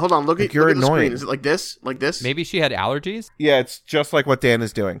weird. Hold on. Look at you're the screen. annoying. Is it like this? Like this? Maybe she had allergies. Yeah, it's just like what Dan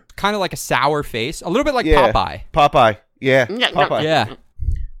is doing. Kind of like a sour face, a little bit like Yeah. Popeye. Popeye. Yeah, Yeah, Popeye. Yeah,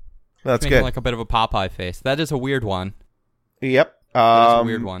 That's making good. like a bit of a Popeye face. That is a weird one. Yep. That is a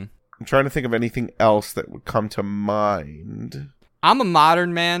weird one. I'm trying to think of anything else that would come to mind. I'm a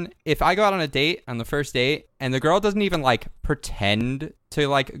modern man. If I go out on a date on the first date and the girl doesn't even pretend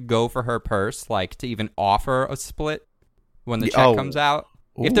to go for her purse, to even offer a split when the check Oh. comes out.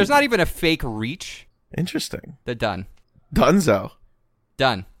 If Ooh. there's not even a fake reach, Interesting. they're done. Dunzo.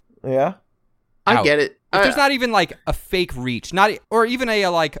 Done. Yeah. I out. get it. If there's not even a fake reach, not or even a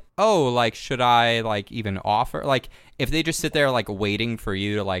should I even offer? If they just sit there waiting for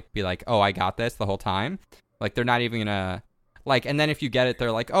you to be oh, I got this the whole time. They're not even gonna and then if you get it, they're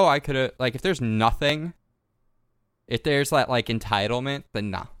oh, I could have if there's nothing, if there's that entitlement, then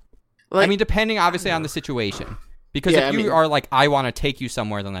no. I mean, depending obviously on the situation. Because Yeah, if you are I want to take you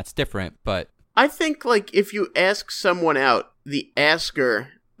somewhere, then that's different. But I think if you ask someone out, the asker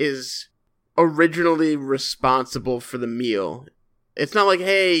is originally responsible for the meal. It's not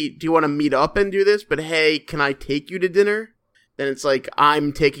hey, do you want to meet up and do this? But hey, can I take you to dinner? Then it's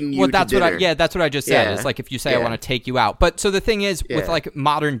I'm taking you that's to dinner. what that's what I just said. Yeah. It's if you say I Yeah. want to take you out. But so the thing is with Yeah.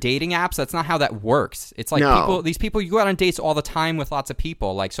 modern dating apps, that's not how that works. It's No. these people you go out on dates all the time with lots of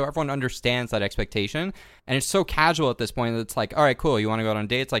people. So everyone understands that expectation. And it's so casual at this point that it's all right, cool, you want to go out on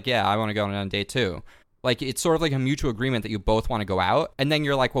dates? Yeah, I want to go on a date too. Like, it's sort of like a mutual agreement that you both want to go out, and then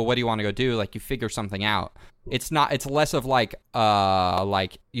you're like, well, what do you want to go do? Like, you figure something out. It's less of like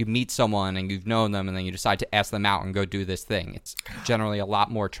you meet someone and you've known them and then you decide to ask them out and go do this thing. It's generally a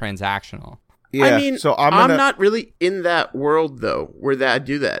lot more transactional. Yeah, I mean, so I'm not really in that world though, where I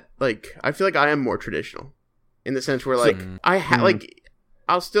do that. Like, I feel like I am more traditional in the sense where like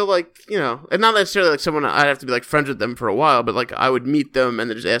I'll still like, you know, and not necessarily like someone I'd have to be like friends with them for a while, but like I would meet them and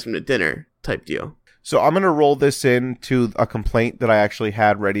then just ask them to dinner type deal. So I'm going to roll this into a complaint that I actually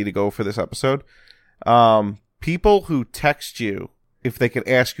had ready to go for this episode. People who text you, if they can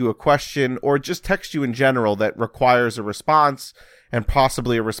ask you a question or just text you in general that requires a response and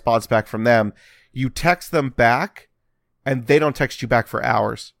possibly a response back from them, you text them back and they don't text you back for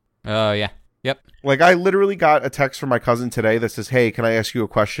hours. Oh, yeah. Yep. Like, I literally got a text from my cousin today that says, hey, can I ask you a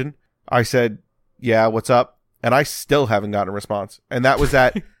question? I said, yeah, what's up? And I still haven't gotten a response. And that was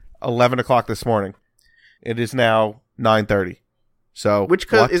at 11 o'clock this morning. It is now 9:30. So which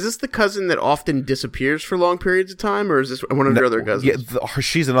cousin is this? The cousin that often disappears for long periods of time, or is this one of your other cousins? Yeah,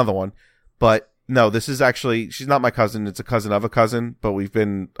 she's another one. But no, this is actually, she's not my cousin. It's a cousin of a cousin. But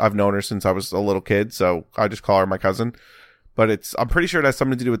I've known her since I was a little kid, so I just call her my cousin. But I'm pretty sure it has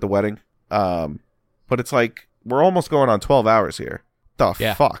something to do with the wedding. But it's like we're almost going on 12 hours here.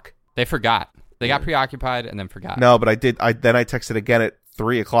 Fuck. They forgot. They got preoccupied and then forgot. No, but I texted again at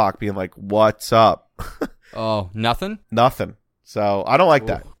 3 o'clock being like, what's up? Oh, nothing? Nothing. So I don't like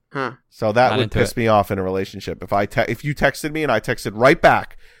that. Huh. So that would piss me off in a relationship. If you texted me and I texted right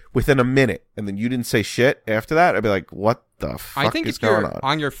back within a minute and then you didn't say shit after that, I'd be like, what the fuck is going on?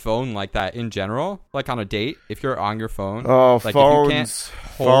 On your phone like that in general, like on a date, if you're on your phone, like phones, if you can't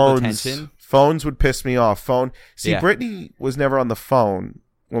hold attention. Phones would piss me off. Brittany was never on the phone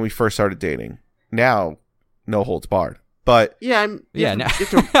when we first started dating. Now, no holds barred. But you have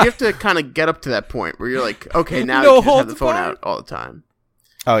to kind of get up to that point where you're like, okay, now no you just have the phone barred. out all the time.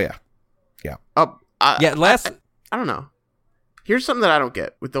 Oh yeah. I don't know. Here's something that I don't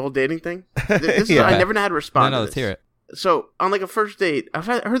get with the whole dating thing. I never had a response. No, let's hear it. So on like a first date, I've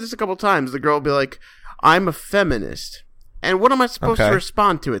heard this a couple times. The girl will be like, "I'm a feminist," and what am I supposed to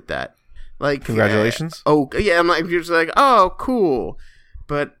respond to at that? Like, congratulations. I'm like, you're just like, oh, cool.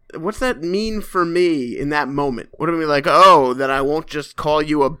 But what's that mean for me in that moment? What do I mean, like, oh, that I won't just call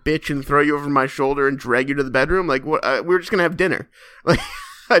you a bitch and throw you over my shoulder and drag you to the bedroom? Like, what? We're just gonna have dinner. Like,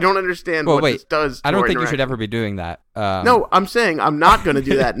 I don't understand this does. I don't think you should ever be doing that. No, I'm saying I'm not going to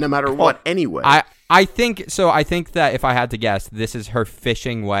do that no matter what. Anyway, I think so. I think that if I had to guess, this is her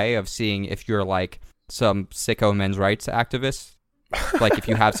fishing way of seeing if you're like some sicko men's rights activist. Like if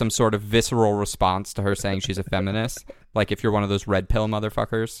you have some sort of visceral response to her saying she's a feminist. Like if you're one of those red pill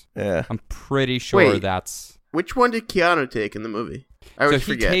motherfuckers. Yeah. I'm pretty sure that's... Which one did Keanu take in the movie? I always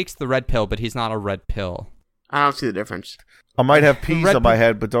forget. He takes the red pill, but he's not a red pill. I don't see the difference. I might have peas on my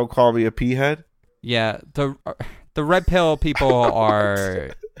head, but don't call me a pea head. Yeah, the red pill people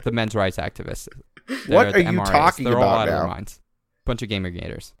are the men's rights activists. What are you talking They're all about out of now? their minds. Bunch of gamer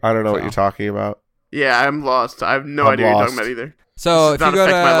gators. I don't know what you're talking about. Yeah, I'm lost. I have no idea what you're talking about either. So if you go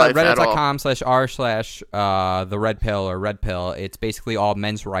to reddit.com/r/the red pill or red pill, it's basically all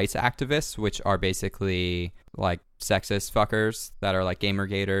men's rights activists, which are basically like sexist fuckers that are like gamer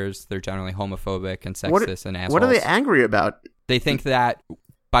gators. They're generally homophobic and sexist and assholes. What are they angry about? They think that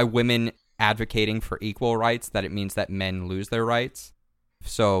by women advocating for equal rights, that it means that men lose their rights.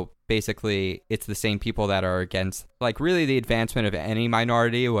 So basically, it's the same people that are against, like, really the advancement of any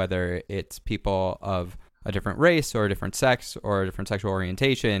minority, whether it's people of a different race or a different sex or a different sexual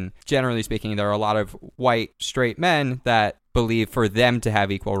orientation. Generally speaking, there are a lot of white straight men that believe for them to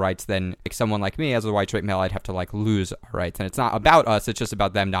have equal rights, then like someone like me as a white straight male, I'd have to like lose our rights. And it's not about us, it's just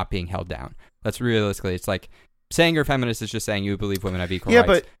about them not being held down. That's realistically, it's like saying you're feminist is just saying you believe women have equal rights.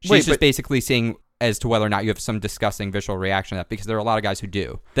 But she's just basically seeing as to whether or not you have some disgusting visceral reaction to that, because there are a lot of guys who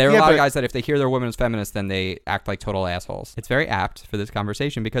do. There are a lot of guys that if they hear their women as feminists, then they act like total assholes. It's very apt for this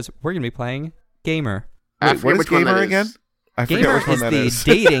conversation because we're going to be playing Gamer. Wait, what is Gamer again? I forget Gamer which one that is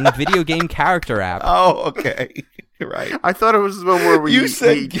the dating video game character app. Oh, okay. You're right. I thought it was the one where we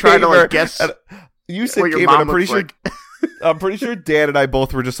tried to like guess. You said Gamer. I'm pretty sure. I'm pretty sure Dan and I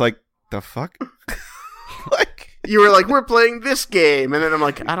both were just like, the fuck? Like you were like, we're playing this game, and then I'm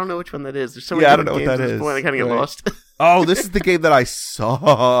like, I don't know which one that is. There's so many I don't know games what that at this is. point, I kind of get lost. Oh, this is the game that I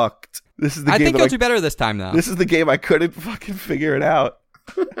sucked. This is the I game think you'll do better this time, though. This is the game I couldn't fucking figure it out.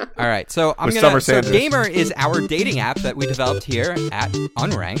 All right, so Gamer is our dating app that we developed here at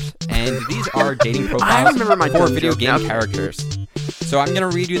Unranked, and these are dating profiles for video game characters. So I'm going to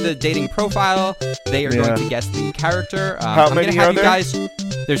read you the dating profile. They are going to guess the character. How many are there?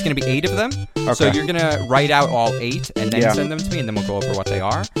 There's going to be 8 of them. Okay. So you're going to write out all 8 and then Yeah. send them to me, and then we'll go over what they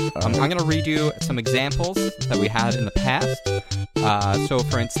are. I'm going to read you some examples that we had in the past. So,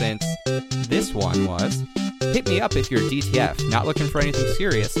 for instance, this one was, hit me up if you're DTF, not looking for anything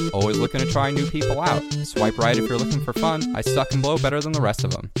serious, always looking to try new people out. Swipe right if you're looking for fun. I suck and blow better than the rest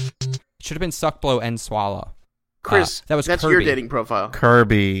of them. It should have been suck, blow, and swallow. Chris, that was that's Kirby. your dating profile.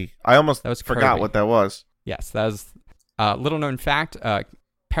 Kirby. I almost That was forgot Kirby. what that was. Yes, that was little known fact.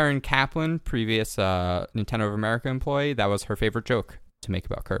 Perrin Kaplan, previous Nintendo of America employee, that was her favorite joke to make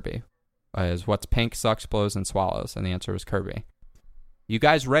about Kirby. Is what's pink, sucks, blows, and swallows? And the answer was Kirby. You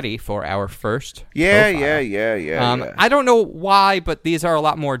guys ready for our first Yeah, profile? yeah. I don't know why, but these are a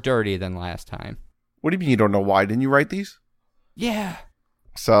lot more dirty than last time. What do you mean you don't know why? Didn't you write these? Yeah.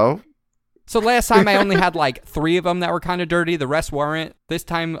 So? So last time I only had like 3 of them that were kind of dirty. The rest weren't. This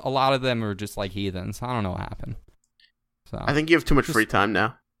time a lot of them were just like heathens. I don't know what happened. So I think you have too much free time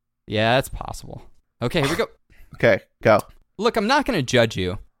now. yeah, it's possible. Okay, here we go. Okay, go. Look, I'm not going to judge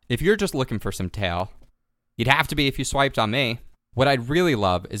you if you're just looking for some tail. You'd have to be if you swiped on me. What I'd really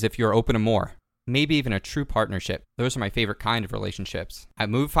love is if you're open to more. Maybe even a true partnership. Those are my favorite kind of relationships. I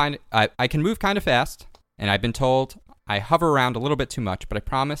can move kind of fast, and I've been told I hover around a little bit too much, but I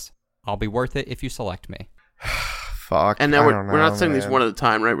promise I'll be worth it if you select me. Fuck. And now I we're don't not know, saying these man. one at a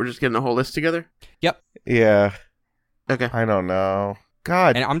time, right? We're just getting the whole list together. Yep. Yeah, Okay. I don't know.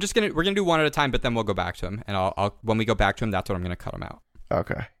 God. And we're gonna do one at a time, but then we'll go back to him, and I'll when we go back to him, that's when I'm gonna cut him out.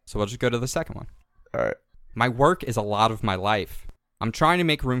 Okay. So we'll just go to the second one. All right. My work is a lot of my life. I'm trying to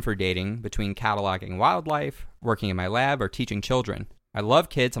make room for dating between cataloging wildlife, working in my lab, or teaching children. I love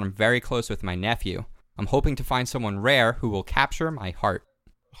kids and I'm very close with my nephew. I'm hoping to find someone rare who will capture my heart.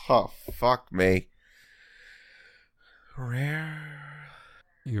 Oh, fuck me. Rare.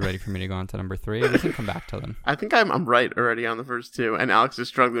 You ready for me to go on to number 3? We can come back to them. I think I'm right already on the first 2, and Alex is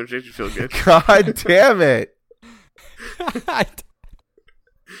struggling, which makes me feel good. God damn it.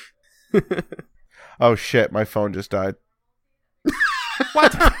 Oh, shit. My phone just died.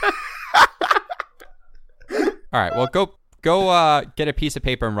 What? All right, well, go get a piece of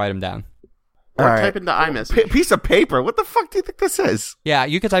paper and write them down. Or All right. type into iMessage. Piece of paper? What the fuck do you think this is? Yeah,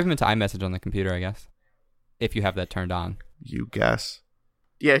 you could type them into iMessage on the computer, I guess, if you have that turned on. You guess.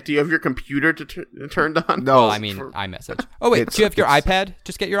 Yeah, do you have your computer turned on? No. Well, I mean, iMessage. Oh, wait, It's- do you have your it's- iPad?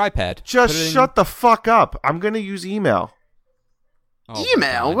 Just get your iPad. Just Put it in- shut the fuck up. I'm going to use email. Oh, my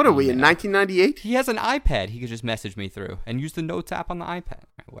Email? God, What are we, in email. 1998? He has an iPad. He could just message me through and use the Notes app on the iPad.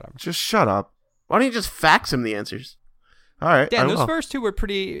 Whatever. Just shut up. Why don't you just fax him the answers? All right. Dan, I those will. first 2 were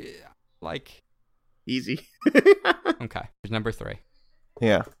pretty, like, Easy. okay. Here's number 3.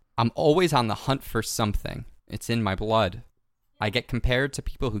 Yeah. I'm always on the hunt for something. It's in my blood. I get compared to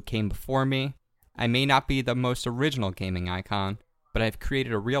people who came before me. I may not be the most original gaming icon, but I've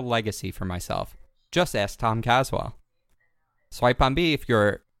created a real legacy for myself. Just ask Tom Caswell. Swipe on B if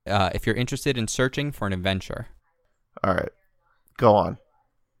you're interested in searching for an adventure. All right. Go on.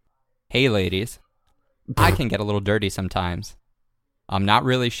 Hey, ladies. I can get a little dirty sometimes. I'm not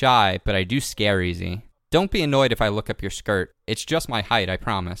really shy, but I do scare easy. Don't be annoyed if I look up your skirt. It's just my height, I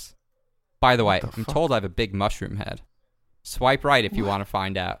promise. By the way, the I'm fuck? told I have a big mushroom head. Swipe right if you want to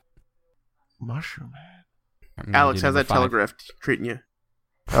find out. Mushroom head. I'm gonna Alex, do how's number that 5. telegraph treating you?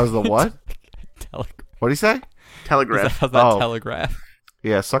 That was the what? What do you say? Telegraph. How's that Oh. telegraph?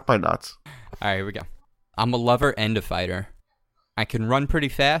 Yeah, suck my nuts. All right, here we go. I'm a lover and a fighter. I can run pretty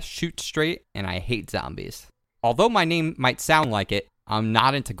fast, shoot straight, and I hate zombies. Although my name might sound like it, I'm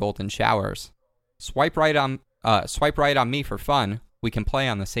not into golden showers. Swipe right on me for fun. We can play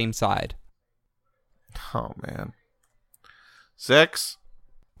on the same side. Oh, man. 6.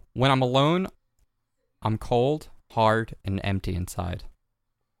 When I'm alone, I'm cold, hard, and empty inside.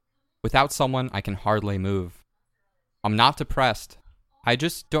 Without someone, I can hardly move. I'm not depressed. I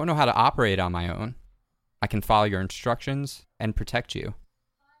just don't know how to operate on my own. I can follow your instructions and protect you.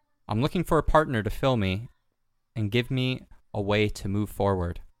 I'm looking for a partner to fill me and give me a way to move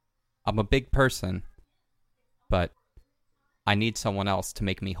forward. I'm a big person, but I need someone else to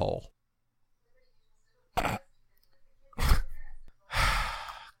make me whole.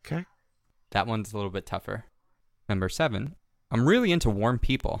 Okay. That one's a little bit tougher. Number 7. I'm really into warm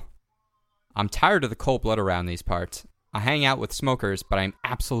people. I'm tired of the cold blood around these parts. I hang out with smokers, but I'm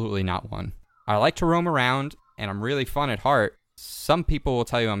absolutely not one. I like to roam around, and I'm really fun at heart. Some people will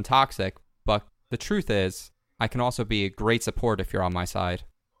tell you I'm toxic, but the truth is, I can also be a great support if you're on my side.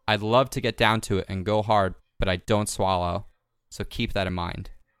 I'd love to get down to it and go hard, but I don't swallow, so keep that in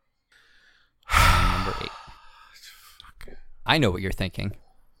mind. And number 8. I know what you're thinking.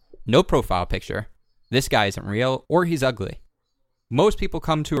 No profile picture. This guy isn't real, or he's ugly. Most people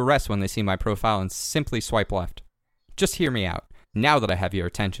come to arrest when they see my profile and simply swipe left. Just hear me out, now that I have your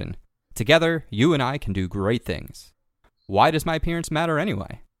attention. Together, you and I can do great things. Why does my appearance matter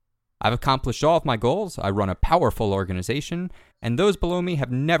anyway? I've accomplished all of my goals, I run a powerful organization, and those below me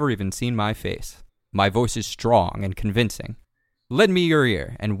have never even seen my face. My voice is strong and convincing. Lend me your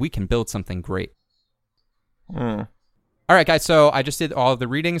ear, and we can build something great. All right, guys, so I just did all of the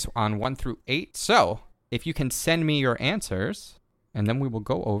readings on 1 through 8. So, if you can send me your answers, and then we will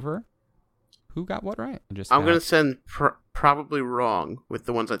go over who got what right. I'm going to send probably wrong with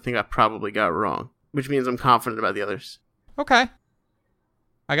the ones I think I probably got wrong, which means I'm confident about the others. Okay.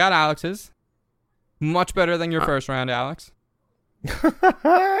 I got Alex's. Much better than your first round, Alex.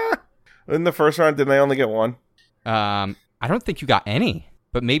 In the first round, didn't I only get one? I don't think you got any,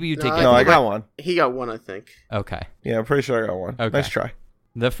 but maybe you did get No, I got one. He got one, I think. Okay. Yeah, I'm pretty sure I got one. Okay. Nice try.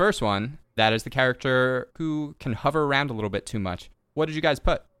 The first one, that is the character who can hover around a little bit too much. What did you guys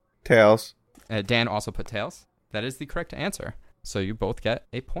put? Tails. Dan also put Tails. That is the correct answer. So you both get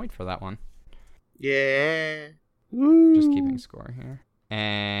a point for that one. Yeah. Just keeping score here.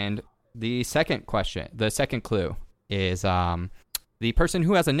 And the second question, the second clue is the person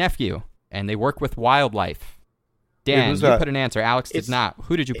who has a nephew and they work with wildlife. Dan, you put an answer. Alex did not.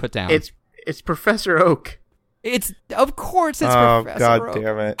 Who did you put down? It's Professor Oak. Of course it's Professor Professor Oak. Oh, God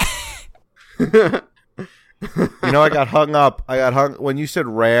damn it. I got hung up. When you said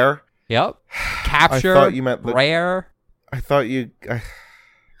rare. Yep. Capture. I thought you meant rare. I thought you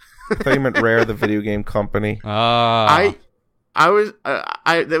meant Rare, the video game company. That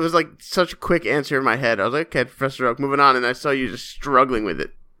was like such a quick answer in my head. I was like, okay, Professor Oak, moving on, and I saw you just struggling with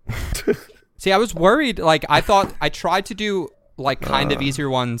it. See, I was worried. Like, I thought I tried to do like kind of easier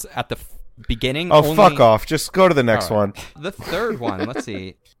ones at the beginning. Oh, fuck off! Just go to the next one. The third one. Let's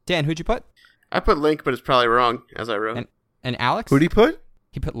see. Dan, who'd you put? I put Link, but it's probably wrong as I wrote. And Alex? Who'd he put?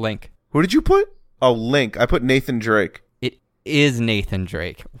 He put Link. Who did you put? Oh, Link. I put Nathan Drake. It is Nathan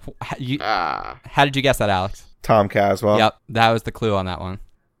Drake. How did you guess that, Alex? Tom Caswell. Yep, that was the clue on that one.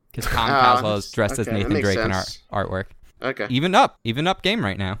 Because Tom Caswell is dressed as Nathan Drake in our artwork. Okay. Even up game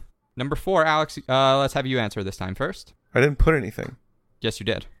right now. Number 4, Alex, let's have you answer this time first. I didn't put anything. Yes, you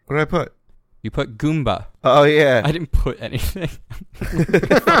did. What did I put? You put Goomba. Oh, yeah. I didn't put anything.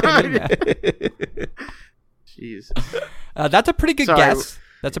 Jeez. That's a pretty good guess.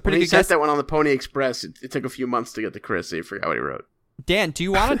 That's a pretty good guess. He sent that one on the Pony Express. It took a few months to get to Chris, so you forgot what he wrote. Dan, do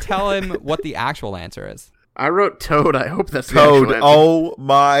you want to tell him what the actual answer is? I wrote Toad. I hope that's the actual answer. Oh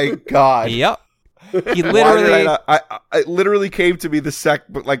my God. Yep. He literally. It literally came to me a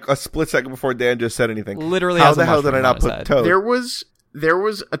split second before Dan just said anything. Literally, how the hell did I not put Toad? There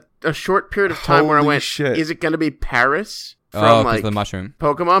was a short period of time where I went, shit. Is it going to be Paris from the mushroom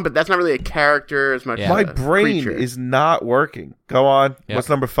Pokemon? But that's not really a character as much. Yeah. My brain is not working. Go on. Yep. What's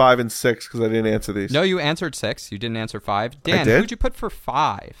number 5 and 6? Because I didn't answer these. No, you answered 6. You didn't answer 5. Dan, who'd you put for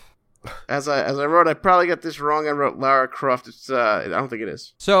 5? As I wrote, I probably got this wrong. I wrote Lara Croft. I don't think it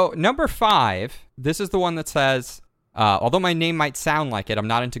is. So number 5, this is the one that says, although my name might sound like it, I'm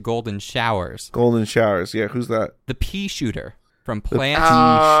not into golden showers. Golden showers. Yeah, who's that? The pea shooter from Plants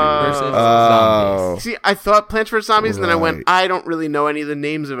vs. Zombies. See, I thought Plants vs. Zombies, and then I went, I don't really know any of the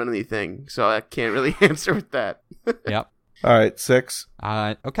names of anything, so I can't really answer with that. Yep. All right, 6.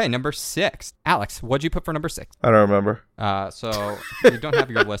 Okay, number 6. Alex, what'd you put for number 6? I don't remember. So you don't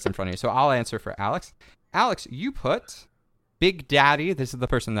have your list in front of you, so I'll answer for Alex. Alex, you put Big Daddy. This is the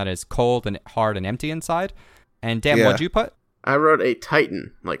person that is cold and hard and empty inside. And Dan, what'd you put? I wrote a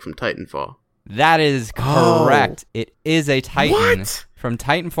Titan, like from Titanfall. That is correct. It is a Titan from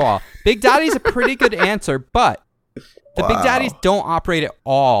Titanfall. Big Daddy's a pretty good answer, but the Big Daddies don't operate at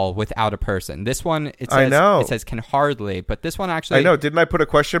all without a person. This one, it says can hardly, but this one actually... I know. Didn't I put a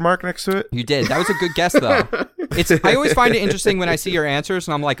question mark next to it? You did. That was a good guess, though. I always find it interesting when I see your answers,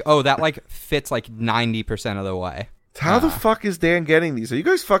 and I'm like, oh, that fits 90% of the way. How the fuck is Dan getting these? Are you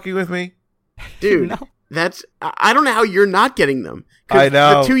guys fucking with me? Dude, No. I don't know how you're not getting them. I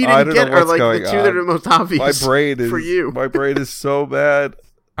know. The 2 you didn't get are the 2 that are most obvious my brain is, for you. My brain is so bad.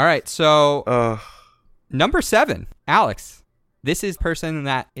 All right, so number 7, Alex. This is a person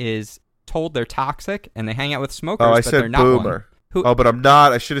that is told they're toxic and they hang out with smokers, I but said they're not Boomer. Who? Oh, but I'm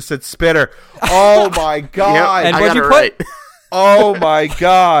not. I should have said Spitter. Oh my God. And I what'd got you it put? right. Oh my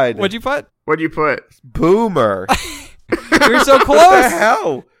God. What'd you put? What'd you put? Boomer. You're so close. What the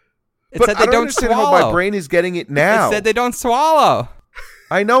hell? It But said I they don't don't understand swallow. how my brain is getting it now. It said they don't swallow.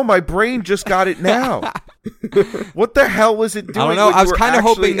 I know, my brain just got it now. What the hell was it doing? I don't know. when I was you were kind of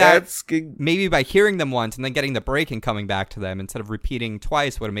hoping actually that asking... maybe by hearing them once and then getting the break and coming back to them instead of repeating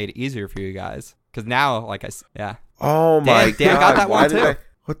twice would have made it easier for you guys. Because now, Oh my Dan god! got that Why one did too.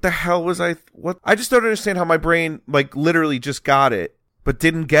 what the hell was I? What? I just don't understand how my brain like literally just got it, but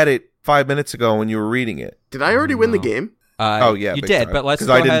didn't get it 5 minutes ago when you were reading it. Did I already win the No. game? Oh yeah, you big did. time. But let's because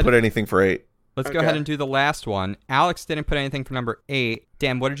go I didn't ahead. put anything for 8. Let's go Okay. ahead and do the last one. Alex didn't put anything for number 8.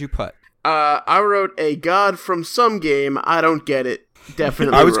 Dan, what did you put? I wrote a god from some game. I don't get it.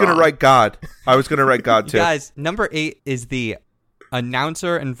 Definitely I was gonna wrong. write God. I was gonna write God You too. guys, number 8 is the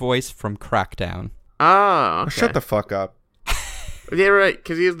announcer and voice from Crackdown. Oh, okay. Shut the fuck up. Yeah, right,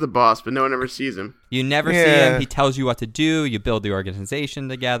 because he's the boss, but no one ever sees him. You never see Yeah. him. He tells you what to do. You build the organization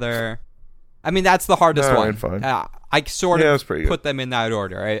together. I mean, that's the hardest All one. right, fine. I sort Yeah, of that's pretty good. put them in that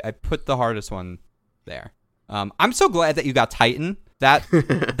order. I put the hardest one there. I'm so glad that you got Titan. That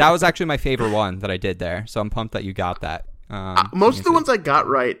was actually my favorite one that I did there. So I'm pumped that you got that. Most of the see. ones I got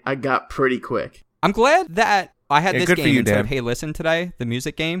right, I got pretty quick. I'm glad that I had Yeah, this good for game you, instead Dan. of Hey Listen today, the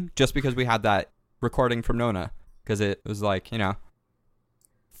music game, just because we had that recording from Nona. Because it was like,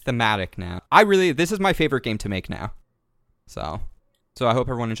 thematic now. This is my favorite game to make now. So I hope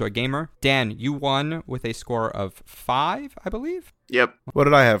everyone enjoyed Gamer. Dan, you won with a score of 5, I believe. Yep. What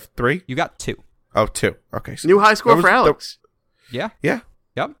did I have? 3? You got 2. Oh, 2. Okay. So New high score That for was- Alex. Yeah. yeah.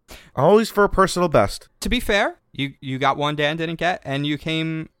 Yep. Always for a personal best. To be fair, you got one Dan didn't get, and you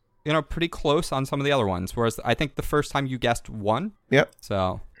came, pretty close on some of the other ones. Whereas I think the first time you guessed 1. Yep.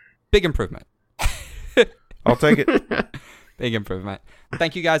 So big improvement. I'll take it. Big improvement.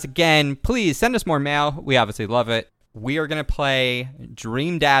 Thank you guys again. Please send us more mail. We obviously love it. We are going to play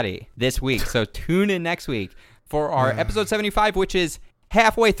Dream Daddy this week. So tune in next week for our episode 75, which is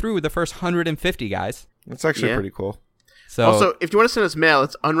halfway through the first 150, guys. It's actually Yeah. pretty cool. So Also, if you want to send us mail,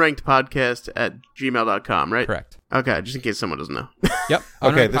 it's unrankedpodcast@gmail.com, right? correct. Okay, just in case someone doesn't know. Yep.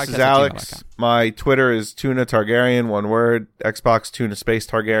 Okay, this is Alex. My Twitter is Tuna Targaryen, one word. Xbox Tuna Space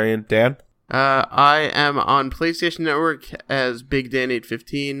Targaryen. Dan? I am on PlayStation Network as Big Dan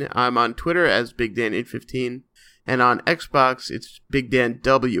 815. I'm on Twitter as Big Dan 815, and on Xbox it's Big Dan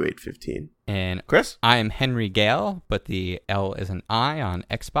W815. And Chris? I am Henry Gale, but the L is an I on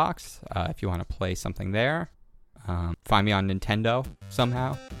Xbox. If you want to play something there, find me on Nintendo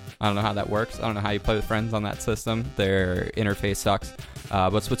somehow. I don't know how that works. I don't know how you play with friends on that system. Their interface sucks.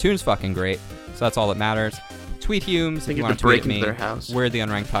 But Splatoon's fucking great, so that's all that matters. Tweet Humes if you Think you want have to to break tweet at into me. their house. We're the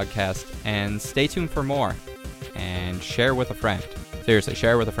Unranked Podcast, and stay tuned for more. And share with a friend. Seriously,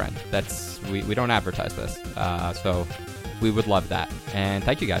 share with a friend. We don't advertise this, so we would love that. And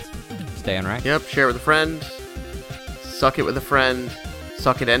thank you guys. Stay unranked. Yep, share it with a friend. Suck it with a friend.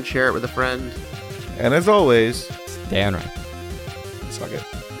 Suck it and share it with a friend. And as always, Stay unranked. suck it.